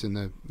seats in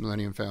the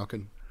Millennium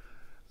Falcon.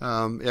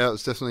 Yeah,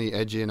 it's definitely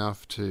edgy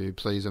enough to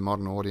please a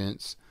modern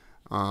audience.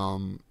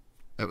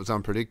 It was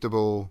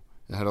unpredictable.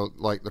 It had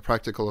the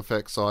practical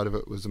effects side of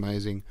it was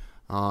amazing.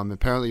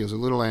 Apparently, he was a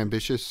little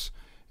ambitious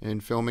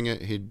in filming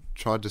it. He'd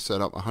tried to set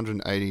up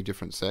 180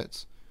 different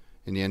sets.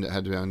 In the end, it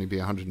had to only be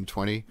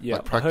 120. Yeah,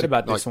 I heard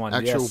about this one.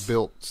 Actual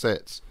built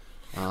sets,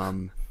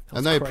 and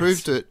they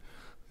approved it.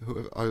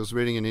 I was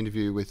reading an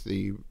interview with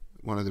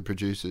one of the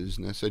producers,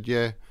 and they said,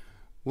 "Yeah,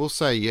 we'll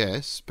say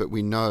yes, but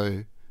we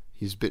know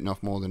he's bitten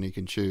off more than he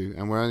can chew,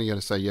 and we're only going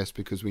to say yes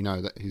because we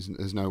know that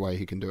there's no way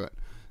he can do it."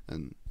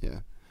 And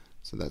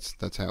so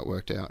that's how it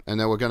worked out. And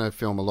they were going to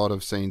film a lot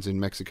of scenes in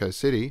Mexico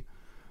City,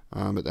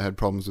 but they had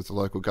problems with the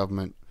local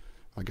government.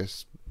 I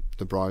guess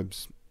the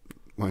bribes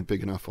weren't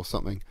big enough or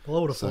something. Well,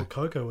 I would have thought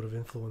Coco would have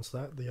influenced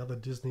that. The other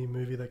Disney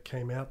movie that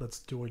came out that's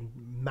doing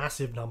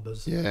massive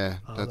numbers. Yeah,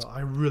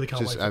 I really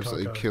can't wait for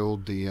absolutely Coco.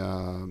 Killed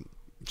the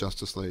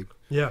Justice League.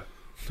 Yeah.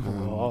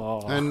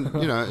 And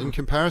in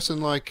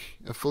comparison, like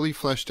a fully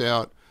fleshed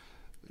out,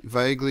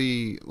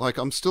 vaguely, like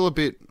I'm still a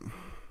bit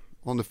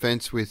on the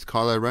fence with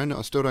Kylo Ren.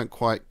 I still don't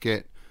quite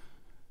get.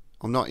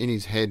 I'm not in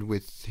his head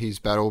with his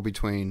battle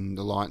between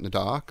the light and the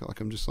dark.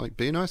 Like I'm just like,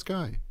 be a nice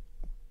guy.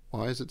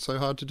 Why is it so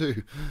hard to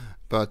do?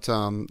 But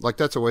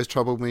that's always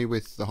troubled me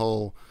with the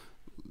whole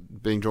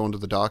being drawn to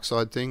the dark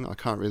side thing. I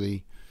can't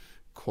really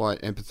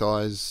quite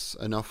empathize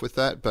enough with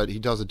that, but he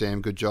does a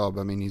damn good job.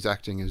 I mean, his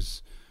acting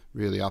is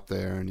really up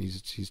there, and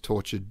he's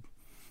tortured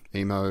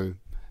emo.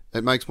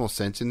 It makes more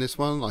sense in this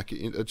one. Like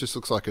it just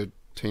looks like a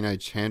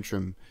teenage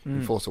tantrum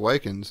in Force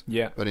Awakens.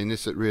 Yeah. But in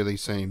this, it really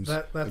seems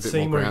that a bit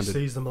scene more where he grounded.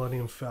 sees the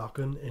Millennium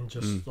Falcon and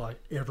just like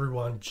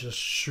everyone just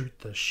shoot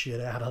the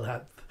shit out of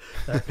that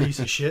piece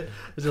of shit.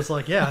 It's just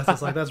like it's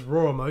just like that's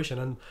raw emotion.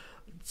 And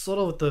sort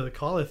of with the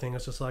Kylo thing,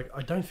 it's just like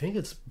I don't think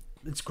it's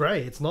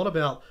grey. It's not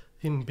about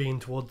him being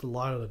towards the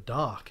light or the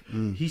dark.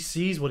 He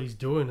sees what he's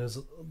doing as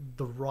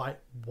the right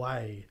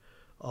way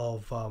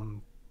of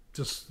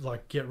just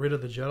like get rid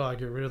of the Jedi,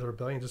 get rid of the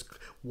rebellion, just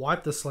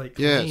wipe the slate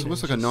clean. Yeah, it's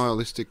almost like a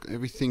nihilistic.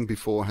 Everything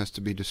before has to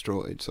be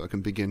destroyed so I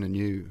can begin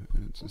anew.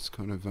 It's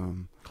kind of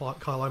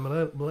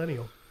Kylo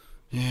Millennial.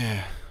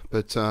 Yeah,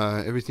 but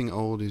everything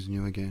old is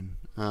new again.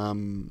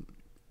 And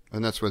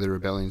that's where the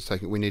rebellion's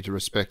taking. We need to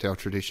respect our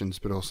traditions,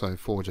 but also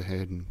forge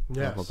ahead and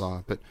blah blah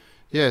blah. But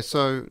yeah,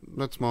 so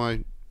that's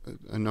my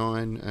a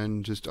 9,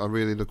 and just I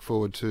really look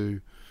forward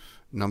to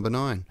number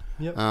 9,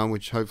 Yep.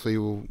 which hopefully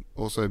will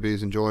also be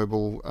as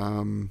enjoyable.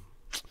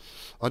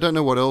 I don't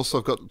know what else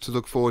I've got to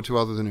look forward to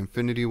other than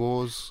Infinity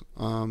Wars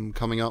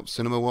coming up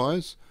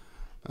cinema-wise.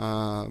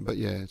 But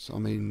yeah, I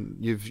mean,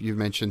 you've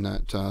mentioned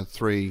that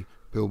 3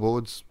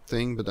 billboards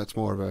thing, but that's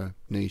more of a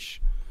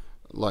niche,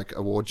 like,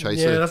 award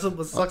chaser. Yeah, that's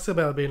what sucks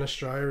about being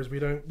Australia is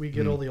we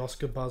get all the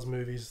Oscar buzz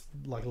movies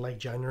like late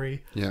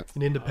January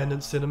in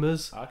independent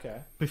cinemas.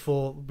 Okay.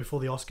 Before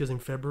the Oscars in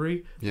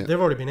February. Yeah. They've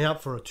already been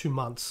out for 2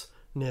 months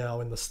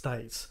now in the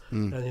States,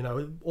 and you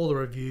know, all the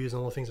reviews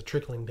and all the things are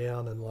trickling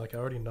down, and like I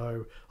already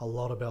know a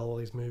lot about all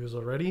these movies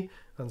already,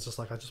 and it's just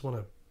like I just want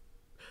to.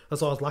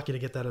 That's why I was lucky to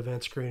get that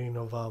advanced screening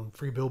of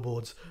 3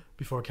 Billboards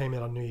before it came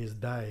out on New Year's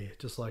Day.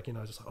 Just like, you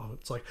know,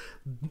 it's like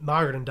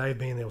Margaret and Dave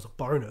being there was a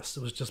bonus.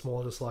 It was just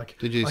more just like,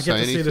 did you I say get to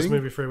anything? see this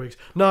movie 3 weeks.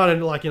 No, I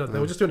didn't, like, you know, they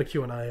were just doing a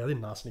Q&A. I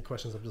didn't ask any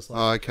questions. I'm just like,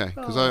 oh, okay,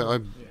 because I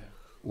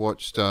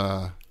watched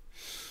a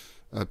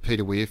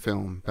Peter Weir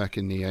film back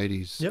in the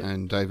 80s,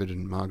 and David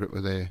and Margaret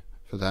were there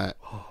for that.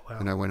 oh wow,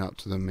 And I went up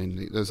to them,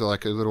 and there's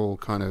like a little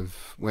kind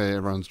of where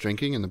everyone's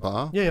drinking in the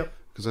bar. yeah,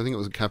 Because I think it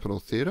was a Capitol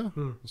Theatre,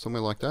 or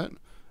somewhere like that.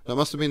 It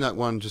must have been that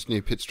one just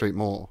near Pitt Street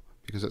Mall,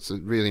 because it's a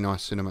really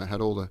nice cinema. It had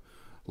all the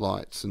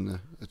lights, and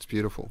it's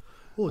beautiful.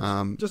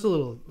 oh, just a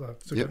little.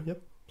 It's okay.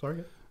 Yep.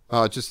 Sorry.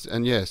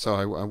 So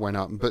I went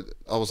up, but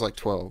I was like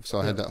 12, so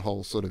I had that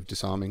whole sort of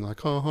disarming,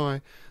 like, oh,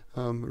 hi,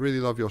 really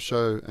love your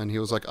show. And he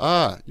was like,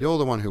 you're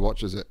the one who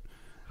watches it.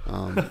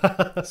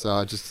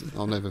 So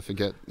I'll never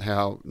forget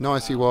how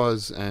nice he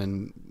was,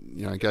 and,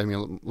 you know, gave me a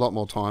lot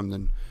more time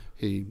than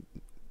he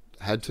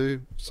had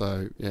to.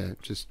 So yeah,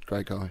 just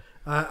great guy.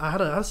 I had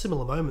a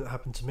similar moment that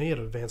happened to me at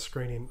an advanced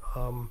screening.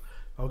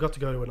 I got to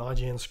go to an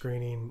IGN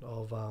screening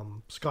of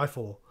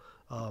Skyfall,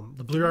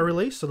 the Blu-ray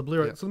release. So the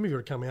Blu-ray, so the movie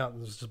had come out,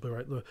 and it was just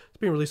Blu-ray. It's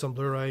been released on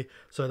Blu-ray,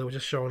 so they were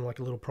just showing like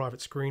a little private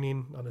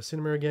screening on the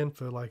cinema again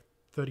for like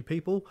 30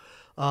 people.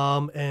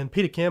 And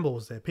Peter Campbell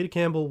was there. Peter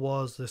Campbell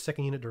was the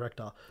second unit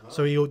director,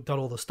 so he done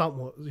all the stunt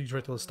work. He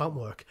directed all the stunt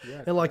work,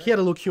 and like he had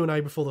a little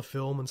Q&A before the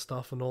film and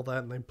stuff and all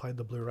that. And they played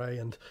the Blu-ray,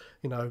 and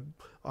you know,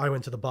 I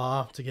went to the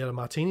bar to get a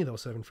martini. They were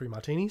serving free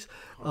martinis,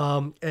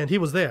 and he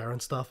was there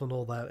and stuff and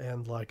all that.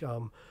 And like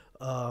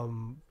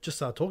just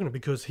started talking to him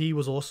because he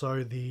was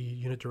also the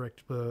unit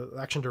director,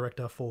 action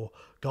director for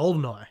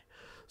GoldenEye.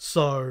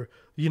 So,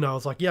 you know, I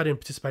was like, yeah, I didn't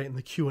participate in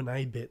the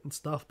Q&A bit and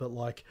stuff, but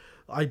like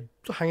I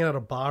hang out at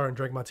a bar and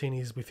drank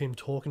martinis with him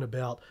talking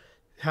about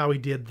how he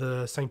did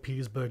the St.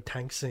 Petersburg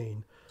tank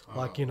scene,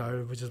 like, you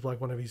know, which is like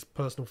one of his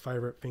personal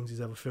favorite things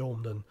he's ever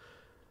filmed. And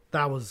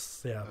that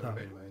was,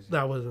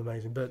 that was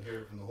amazing. But Hear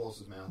it from the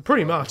horse's mouth.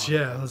 pretty much,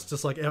 yeah, it's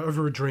just like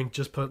over a drink,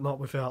 just not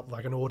without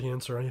like an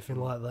audience or anything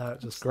like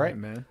that. Just Great, like,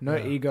 man. No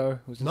ego.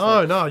 It was just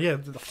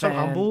so fan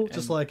humble, and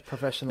just like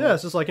professional. Yeah,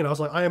 it's just like, you know, I was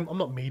like, I'm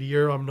not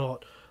media, I'm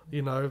not,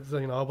 you know,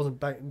 I wasn't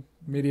back.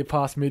 Media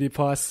pass.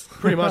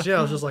 Pretty much, yeah.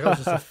 I was just like,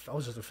 I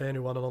was just a fan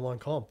who won an online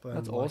comp. And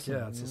That's like, awesome.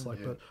 Yeah, it's just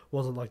like, but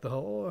wasn't like the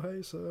whole, oh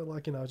hey sir,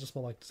 like, you know, just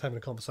more like just having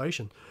a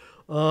conversation.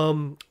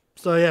 So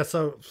yeah,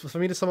 so for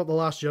me to sum up The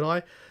Last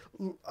Jedi,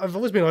 I've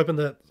always been open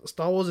that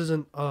Star Wars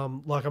isn't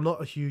like, I'm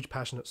not a huge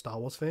passionate Star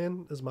Wars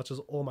fan as much as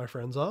all my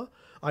friends are.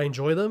 I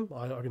enjoy them.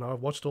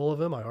 I've watched all of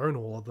them. I own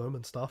all of them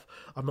and stuff.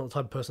 I'm not the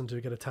type of person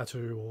to get a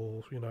tattoo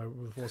or, you know,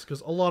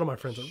 because a lot of my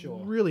friends are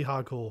really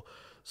hardcore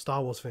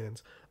Star Wars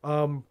fans.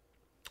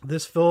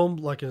 This film,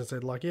 like I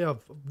said, like, yeah,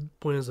 I've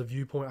pointed as a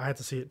viewpoint. I had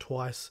to see it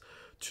twice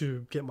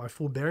to get my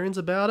full bearings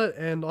about it,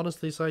 and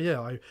honestly, so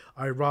yeah,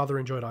 I rather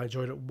enjoyed it. I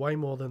enjoyed it way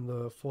more than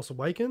The Force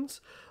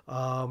Awakens,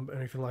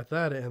 anything like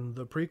that, and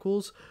the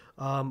prequels.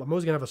 I'm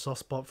always gonna have a soft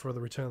spot for The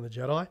Return of the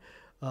Jedi.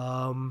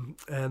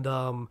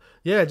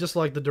 Yeah, just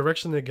like the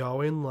direction they're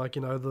going, like,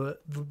 you know,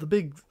 the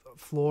big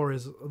flaw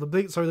is the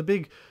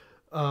big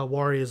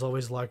worry is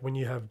always like when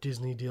you have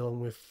Disney dealing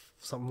with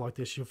something like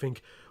this, you'll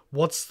think,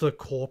 what's the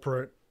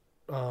corporate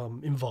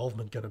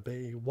involvement going to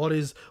be? What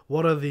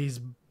are these,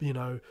 you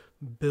know,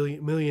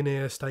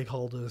 millionaire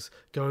stakeholders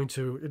going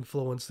to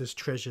influence this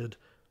treasured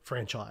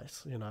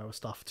franchise, you know,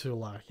 stuff to,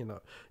 like, you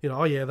know,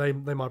 oh yeah, they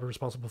might be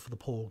responsible for the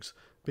Porgs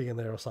being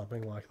there or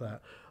something like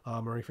that,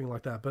 or anything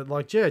like that. But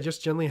like, yeah,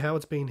 just generally how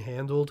it's been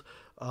handled,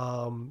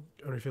 or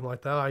anything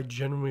like that, I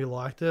genuinely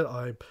liked it.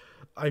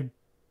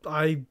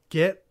 I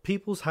get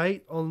people's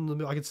hate on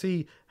the. I can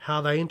see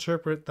how they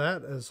interpret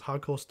that as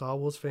hardcore Star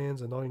Wars fans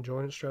and not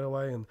enjoying it straight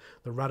away and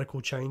the radical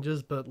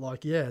changes. But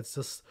like, yeah, it's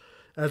just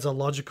as a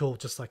logical,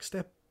 just like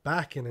step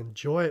back and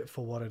enjoy it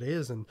for what it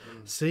is and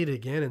see it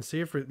again and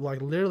see it for,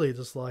 like, literally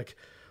just like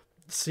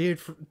see it.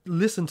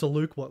 Listen to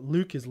Luke, what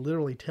Luke is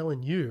literally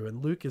telling you,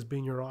 and Luke has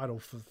been your idol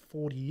for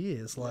 40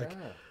 years. Like,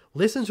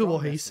 listen to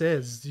what he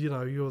says. You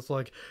know, you was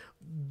like,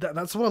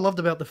 that's what I loved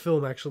about the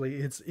film. Actually,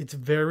 it's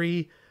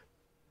very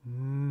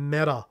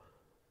meta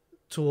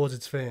towards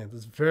its fans.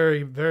 It's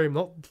very, very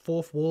not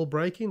fourth wall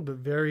breaking, but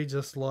very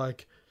just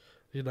like,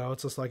 you know,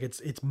 it's just like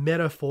it's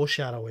meta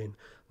foreshadowing,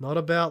 not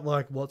about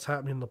like what's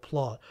happening in the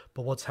plot,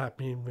 but what's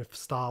happening with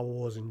Star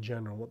Wars in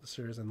general, what the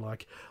series, and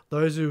like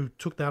those who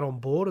took that on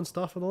board and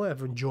stuff and all that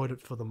have enjoyed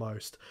it for the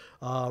most.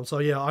 So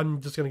yeah, I'm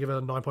just gonna give it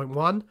a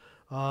 9.1.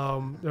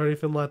 or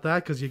anything like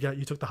that, because you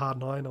took the hard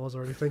 9 I was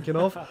already thinking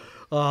of,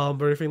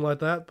 or anything like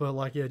that. But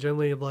like, yeah,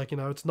 generally, like,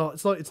 it's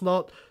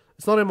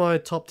not in my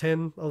top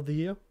 10 of the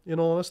year, in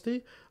all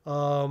honesty.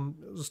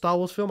 The Star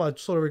Wars film, I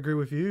sort of agree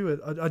with you.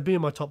 I'd be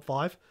in my top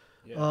 5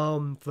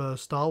 for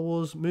Star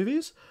Wars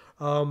movies.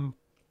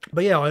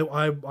 But yeah,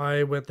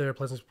 I went there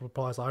pleasant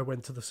surprise. I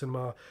went to the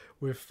cinema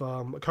with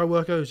a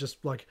co-worker who's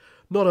just like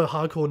not a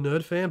hardcore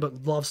nerd fan,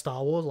 but loves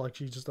Star Wars. Like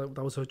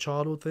that was her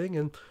childhood thing,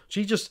 and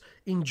she just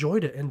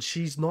enjoyed it. And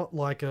she's not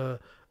like a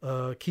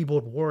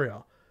keyboard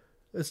warrior.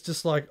 It's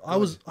just like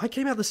I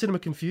came out the cinema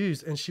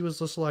confused, and she was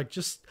just like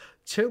just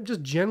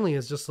generally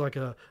as just like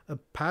a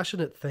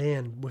passionate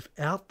fan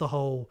without the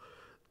whole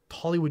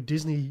Hollywood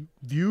Disney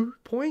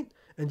viewpoint,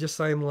 and just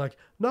saying like,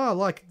 no,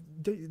 like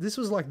this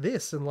was like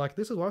this, and like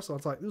this is what I saw.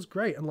 It's like it was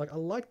great, and like I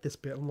like this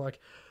bit, and like,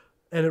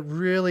 and it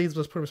really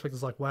just put in perspective.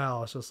 It's like,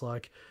 wow, it's just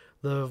like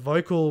the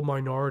vocal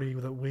minority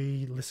that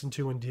we listen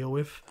to and deal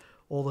with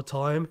all the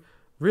time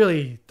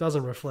really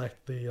doesn't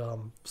reflect the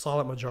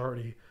silent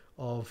majority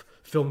of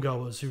film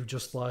goers who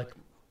just like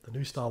the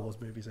new Star Wars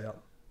movies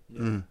out.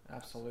 Yeah,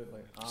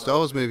 absolutely. Star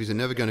Wars movies are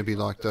never going to be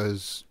like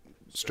those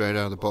straight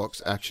out of the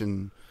box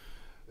action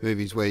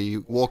movies where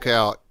you walk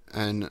out,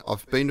 and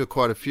I've been to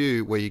quite a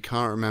few where you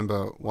can't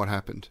remember what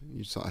happened.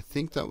 You say, I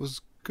think that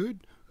was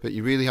good, but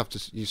you really have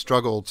to, you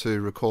struggle to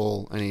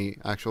recall any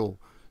actual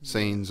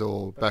scenes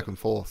or back and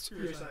forth.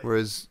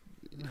 Whereas,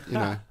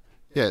 yeah,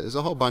 there's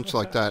a whole bunch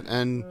like that.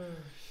 And,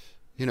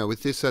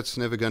 with this, that's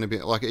never going to be,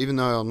 like, even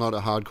though I'm not a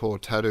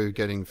hardcore tattoo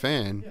getting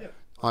fan,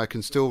 I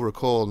can still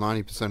recall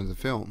 90% of the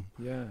film.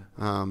 Yeah.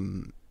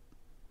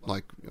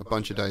 Like a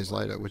bunch of days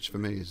later, which for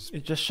me is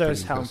it just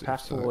shows how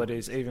impactful it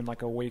is, even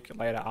like a week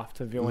later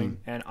after viewing.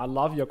 And I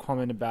love your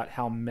comment about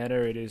how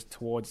meta it is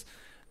towards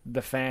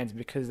the fans,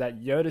 because that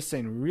Yoda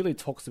scene really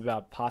talks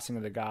about passing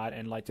of the guard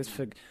and like just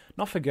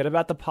not forget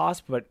about the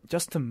past, but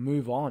just to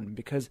move on,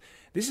 because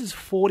this is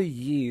 40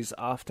 years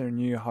after A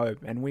New Hope,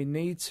 and we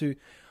need to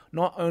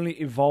not only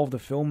evolve the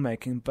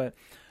filmmaking, but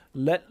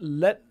let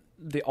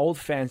the old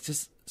fans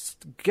just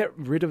get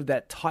rid of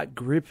that tight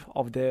grip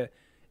of their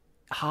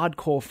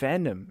hardcore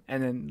fandom,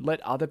 and then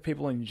let other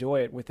people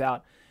enjoy it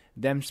without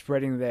them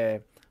spreading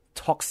their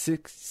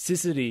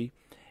toxicity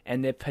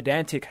and their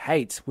pedantic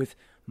hate with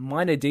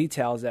minor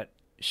details that,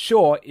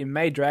 sure, it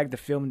may drag the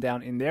film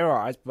down in their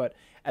eyes, but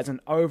as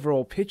an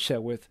overall picture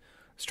with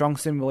strong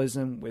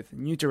symbolism, with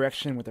new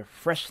direction, with a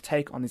fresh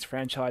take on this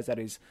franchise that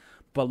is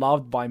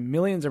beloved by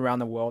millions around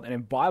the world, and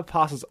it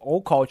bypasses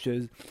all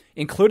cultures,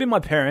 including my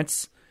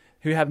parents,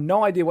 who have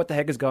no idea what the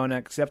heck is going on,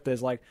 except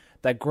there's like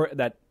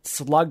that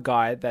slug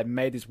guy that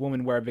made this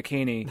woman wear a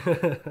bikini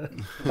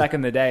back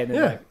in the day. And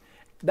like,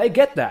 they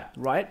get that,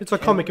 right? It's a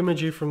comic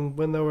imagery from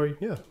when they were,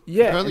 Yeah.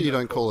 Apparently you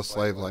don't call a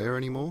slave Leia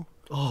anymore.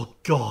 Oh,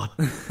 God.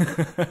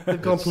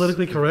 They've gone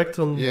politically correct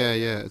on... Yeah,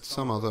 it's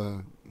some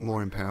other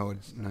more empowered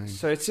name.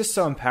 So it's just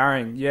so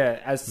empowering,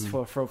 as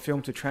for a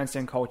film to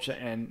transcend culture,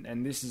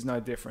 and this is no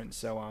different.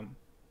 So,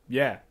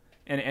 yeah.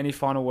 Any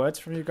final words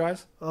from you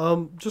guys?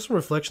 Just a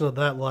reflection of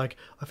that. Like,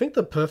 I think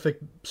the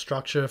perfect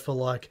structure for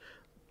like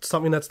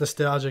something that's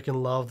nostalgic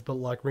and loved, but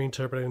like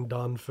reinterpreted and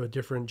done for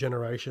different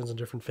generations and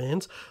different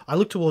fans. I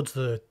look towards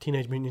the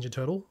Teenage Mutant Ninja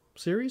Turtle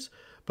series,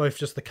 both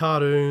just the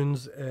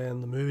cartoons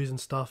and the movies and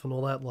stuff and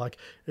all that. Like,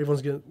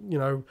 everyone's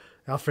gonna,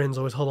 our friends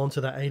always hold on to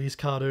that 80s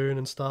cartoon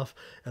and stuff.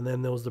 And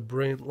then there was the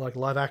brilliant like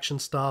live action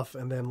stuff,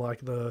 and then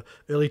like the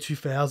early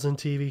 2000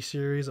 TV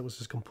series that was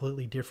just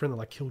completely different. They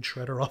like killed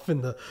Shredder off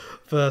in the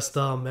first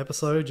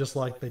episode, just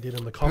like they did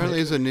in the comic. Apparently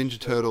there's a Ninja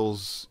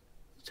Turtles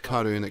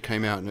cartoon that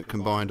came out and it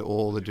combined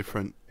all the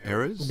different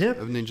eras of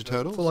Ninja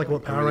Turtles. So like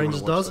what Power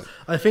Rangers does.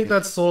 I think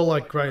that's sort of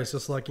like great. It's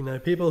just like,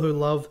 people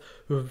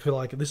who feel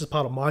like this is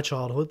part of my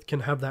childhood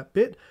can have that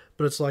bit,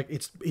 but it's like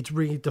it's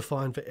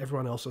redefined for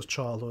everyone else's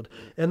childhood.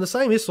 And the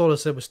same is sort of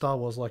said with Star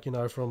Wars, like,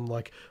 from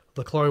like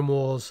the Clone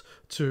Wars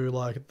to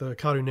like the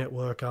Cartoon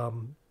Network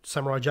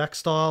Samurai Jack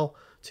style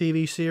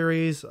TV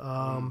series,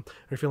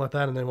 everything like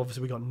that. And then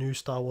obviously we got new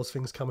Star Wars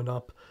things coming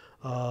up.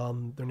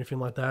 Anything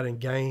like that in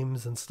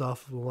games and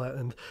stuff,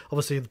 and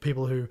obviously the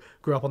people who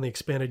grew up on the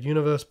expanded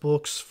universe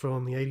books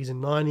from the 80s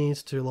and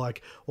 90s to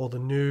like all the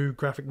new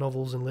graphic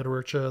novels and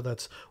literature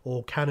that's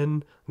all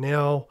canon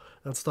now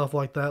and stuff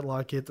like that.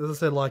 Like, as I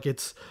said, like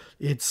it's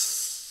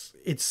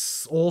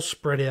all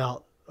spread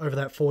out over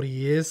that 40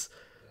 years,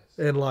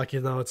 and like,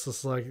 it's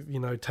just like,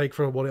 take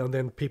from what, and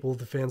then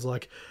the fans,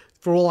 like,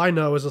 for all I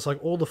know, is just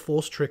like all the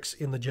Force tricks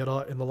in the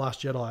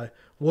Last Jedi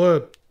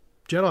were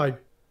Jedi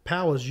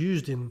powers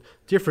used in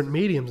different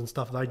mediums and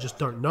stuff that I just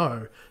don't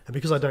know. And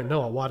because I don't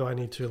know it, why do I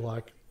need to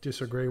like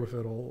disagree with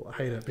it or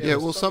hate it?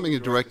 Because something the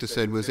director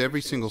said was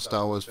every single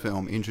Star Wars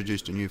film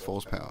introduced a new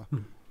Force power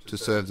to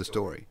serve the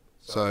story.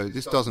 So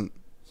this doesn't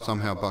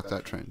somehow buck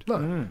that trend.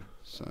 No.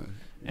 So,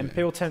 and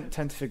people tend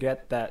to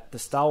forget that the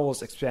Star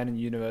Wars expanded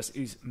universe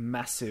is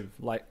massive.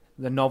 Like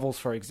the novels,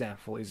 for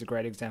example, is a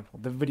great example.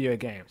 The video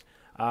games,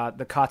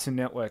 the Cartoon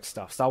Network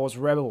stuff, Star Wars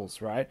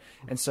Rebels, right?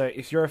 And so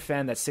if you're a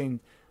fan that's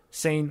seen,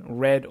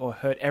 read, or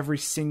heard every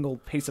single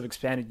piece of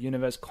expanded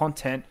universe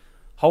content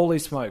Holy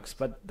smokes!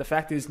 But the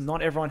fact is,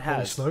 not everyone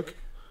has. Snoke.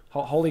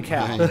 Holy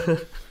cow! Yeah.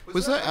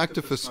 Was that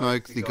actor for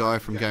Snoke the guy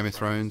from Game of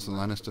Thrones, the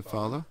Lannister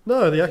father?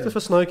 No, the actor for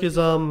Snoke is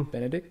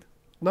Benedict.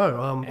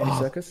 No, Andy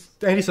Serkis.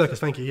 Andy Serkis,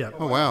 thank you. Yeah.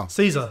 Oh wow.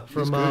 Caesar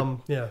from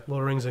Lord of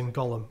the Rings and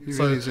Gollum. He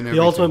So really is in the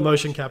everything. ultimate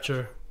motion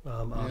capture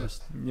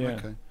artist. Yeah.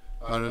 Okay.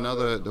 And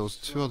there was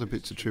 2 other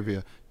bits of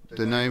trivia.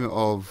 The name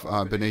of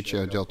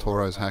Benicio del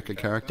Toro's hacker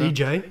character.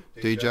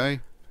 DJ.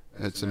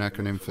 It's an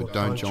acronym for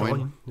Don't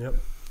Join. Yep.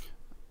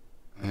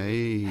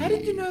 Hey. How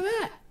did you know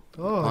that?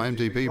 Oh,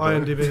 IMDb, bro.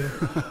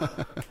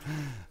 IMDb.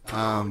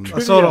 Um, I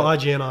saw an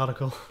IGN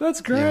article.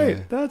 That's great.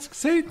 Yeah.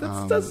 That's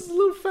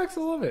little facts.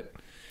 I love it.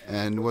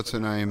 and what's her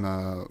name?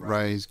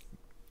 Ray's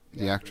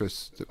the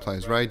actress that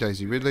plays Ray,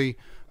 Daisy Ridley.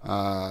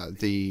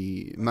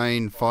 The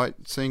main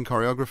fight scene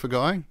choreographer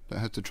guy that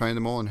had to train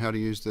them all on how to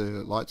use the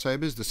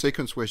lightsabers. The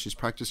sequence where she's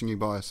practicing it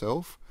by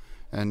herself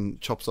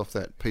and chops off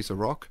that piece of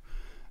rock.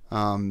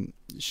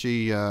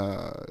 She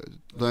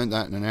learned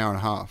that in an hour and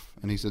a half,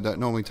 and he said that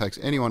normally takes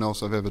anyone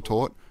else I've ever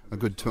taught a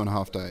good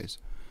 2.5 days.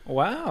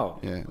 Wow.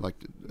 Yeah, like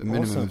a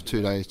minimum Awesome. of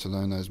 2 days to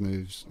learn those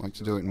moves, like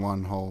to do it in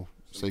one whole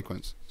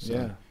sequence.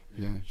 So,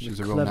 yeah, she's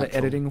a real Clever natural.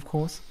 editing, of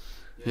course.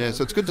 Yeah,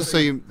 so it's good to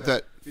see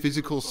that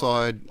physical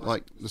side,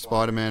 like the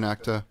Spider-Man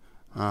actor.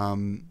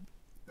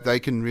 They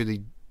can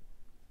really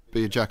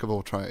be a jack of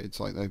all trades.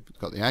 Like they've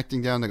got the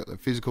acting down, they've got the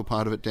physical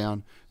part of it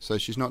down. So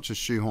she's not just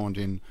shoehorned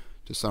in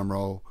to some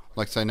role,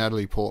 like say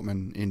Natalie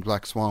Portman in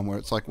Black Swan, where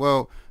it's like,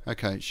 well,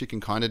 okay, she can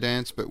kind of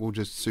dance, but we'll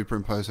just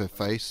superimpose her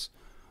face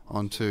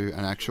onto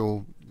an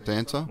actual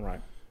dancer.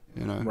 Right.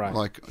 You know, Right.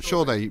 like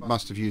sure they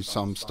must have used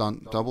some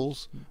stunt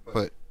doubles,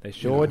 but They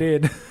sure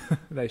did.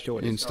 They sure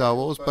in did. Star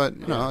Wars. But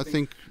you know, I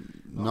think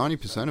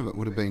 90% of it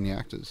would have been the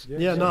actors.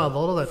 Yeah, no, a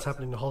lot of that's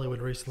happening in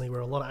Hollywood recently, where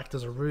a lot of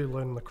actors are really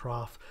learning the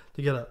craft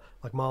to get it.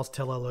 Like Miles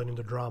Teller learning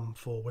the drum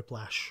for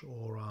Whiplash,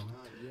 or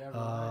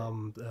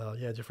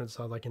different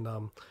stuff. Like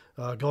in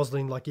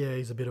Gosling, like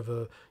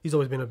he's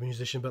always been a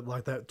musician, but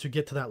like that to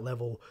get to that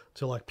level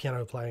to like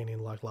piano playing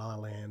in like La La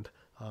Land.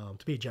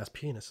 To be a jazz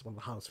pianist is one of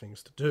the hardest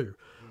things to do,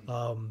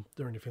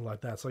 or anything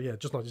like that. So yeah,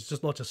 it's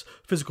just not just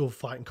physical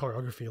fight and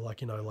choreography.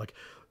 Like like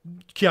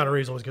Keanu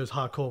Reeves always goes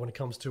hardcore when it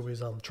comes to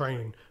his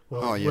training.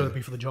 Well, whether it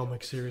be for the John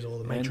Wick series or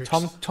the And Matrix.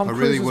 Tom I Cruise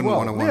really as wouldn't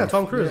well. want to. Yeah,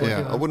 Tom Cruise. Yeah,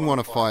 like, I wouldn't want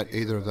to fight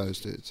either of those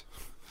dudes.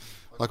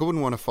 Like I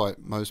wouldn't want to fight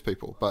most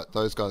people, but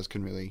those guys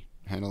can really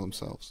handle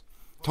themselves.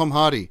 Tom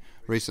Hardy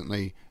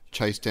recently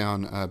chased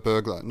down a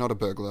burglar, not a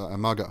burglar, a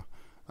mugger.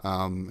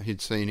 He'd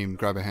seen him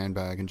grab a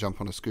handbag and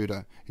jump on a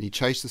scooter. And he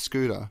chased the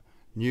scooter,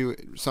 knew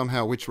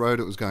somehow which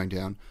road it was going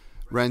down,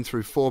 ran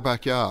through 4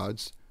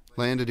 backyards,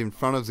 landed in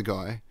front of the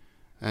guy,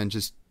 and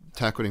just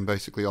tackled him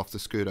basically off the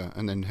scooter,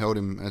 and then held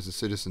him as a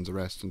citizen's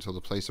arrest until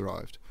the police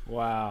arrived.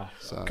 Wow.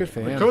 So- Good for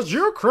him. Because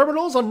you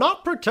criminals are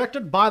not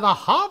protected by the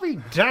Harvey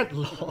Dent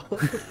law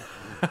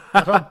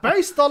that are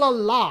based on a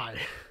lie.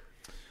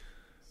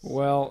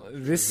 Well,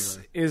 this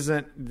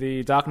isn't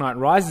the Dark Knight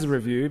Rises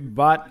review,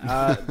 but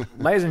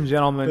ladies and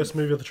gentlemen... Best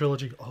movie of the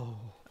trilogy.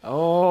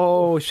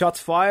 Oh, shots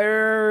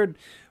fired.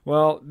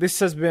 Well, this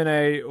has been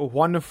a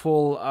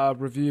wonderful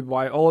review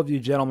by all of you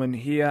gentlemen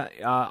here.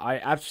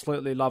 I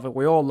absolutely love it.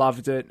 We all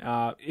loved it.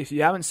 If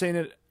you haven't seen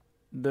it,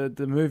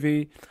 the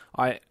movie,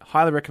 I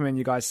highly recommend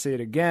you guys see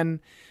it again.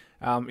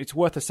 It's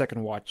worth a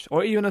second watch,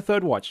 or even a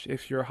third watch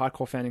if you're a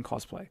hardcore fan in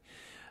cosplay.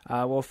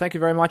 Well, thank you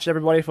very much,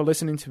 everybody, for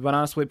listening to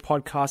Banana Split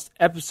Podcast,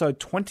 episode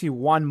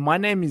 21. My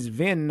name is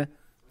Vin.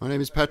 My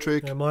name is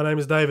Patrick. And my name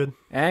is David.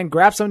 And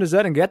grab some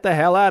dessert and get the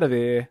hell out of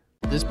here.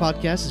 This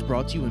podcast is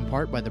brought to you in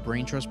part by the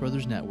Brain Trust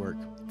Brothers Network.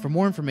 For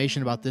more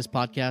information about this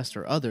podcast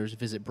or others,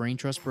 visit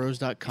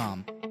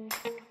braintrustbros.com.